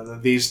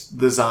on these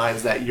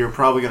designs that you're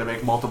probably going to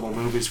make multiple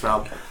movies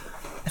from.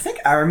 I think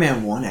Iron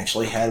Man 1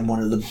 actually had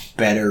one of the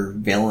better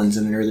villains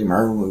in an early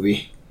Marvel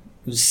movie.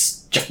 It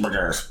was Jeff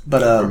Bridges.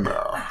 But,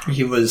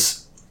 he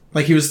was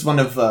one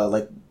of,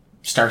 like,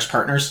 Stark's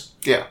partners.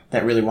 Yeah.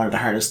 That really wanted to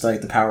harness,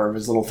 like, the power of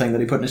his little thing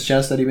that he put in his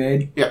chest that he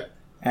made. Yeah.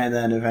 And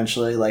then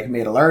eventually, like,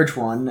 made a large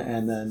one,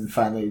 and then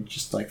finally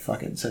just, like,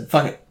 fucking said,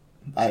 fuck it.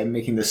 I'm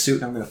making this suit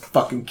and I'm gonna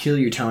fucking kill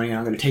you, Tony, and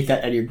I'm gonna take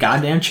that out of your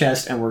goddamn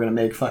chest and we're gonna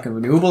make fucking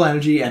renewable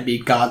energy and be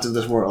gods of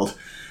this world.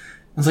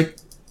 I was like,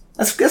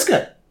 that's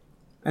good.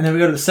 And then we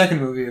go to the second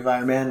movie of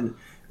Iron Man and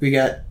we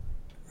got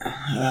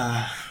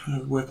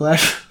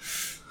Whiplash.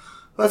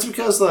 That's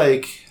because,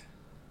 like,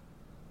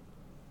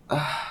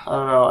 I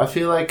don't know, I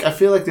feel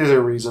like there's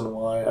a reason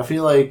why. I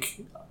feel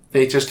like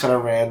they just kind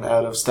of ran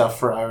out of stuff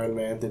for Iron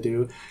Man to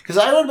do. Because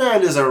Iron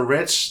Man is a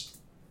rich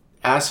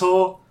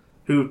asshole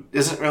who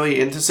isn't really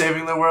into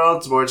saving the world.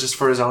 It's more just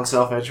for his own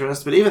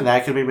self-interest. But even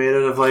that could be made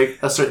out of, like,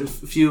 a certain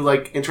few,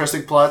 like,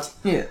 interesting plots.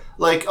 Yeah.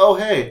 Like, oh,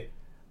 hey,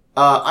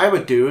 I'm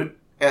a dude,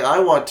 and I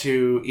want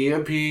to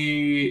EMP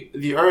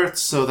the Earth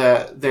so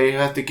that they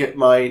have to get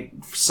my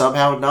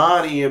somehow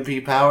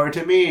non-EMP power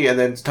to me. And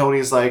then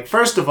Tony's like,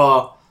 first of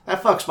all,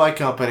 that fucks my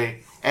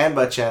company and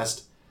my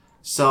chest.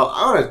 So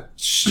I'm going to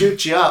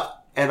shoot you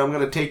up, and I'm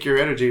going to take your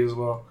energy as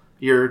well.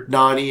 Your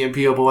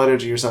non-EMPable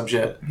energy or some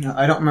shit. No,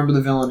 I don't remember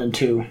the villain in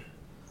 2,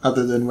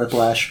 other than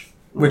Whiplash.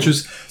 Which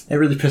was... It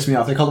really pissed me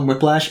off. They called him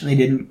Whiplash, and they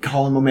didn't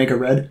call him Omega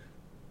Red.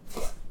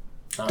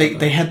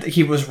 They had...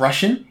 He was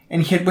Russian,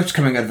 and he had whips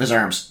coming out of his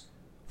arms.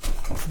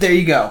 There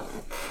you go.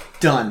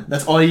 Done.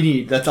 That's all you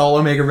need. That's all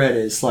Omega Red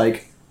is.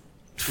 Like...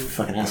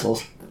 Fucking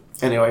assholes.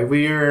 Anyway,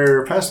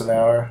 we're past an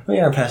hour. We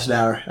are past an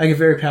hour. I get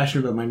very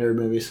passionate about my nerd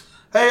movies.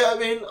 Hey, I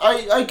mean,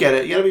 I get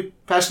it. You gotta be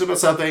passionate about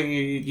something.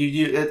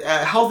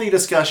 A healthy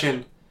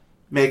discussion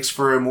makes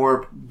for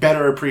a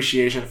better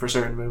appreciation for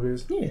certain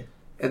movies. Yeah.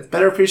 It's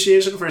better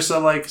appreciation for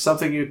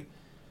something you'd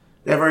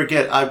never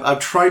get. I'm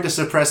trying to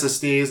suppress a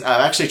sneeze.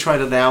 I'm actually trying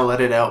to now let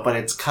it out, but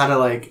it's kind of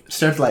like...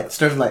 Start light.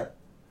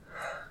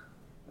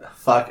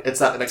 Fuck,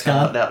 it's not gonna come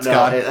out now. It's No,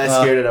 gone. I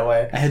scared it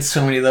away. I had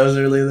so many of those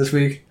earlier this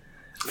week.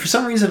 For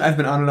some reason, I've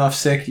been on and off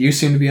sick. You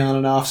seem to be on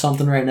and off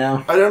something right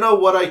now. I don't know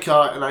what I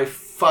caught, and I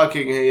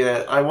fucking hate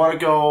it. I want to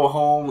go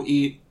home,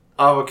 eat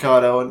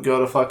avocado, and go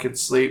to fucking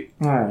sleep.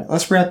 Alright,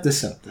 let's wrap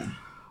this up then.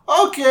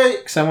 Okay.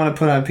 Because I want to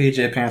put on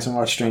PJ Pants and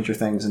watch Stranger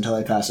Things until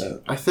I pass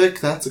out. I think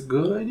that's a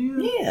good idea.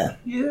 Yeah.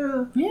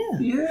 Yeah. Yeah.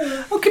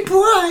 Yeah. Okay,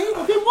 bye.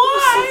 Okay,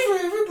 bye. For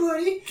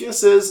everybody.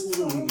 Kisses.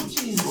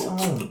 Jesus.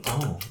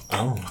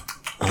 Oh.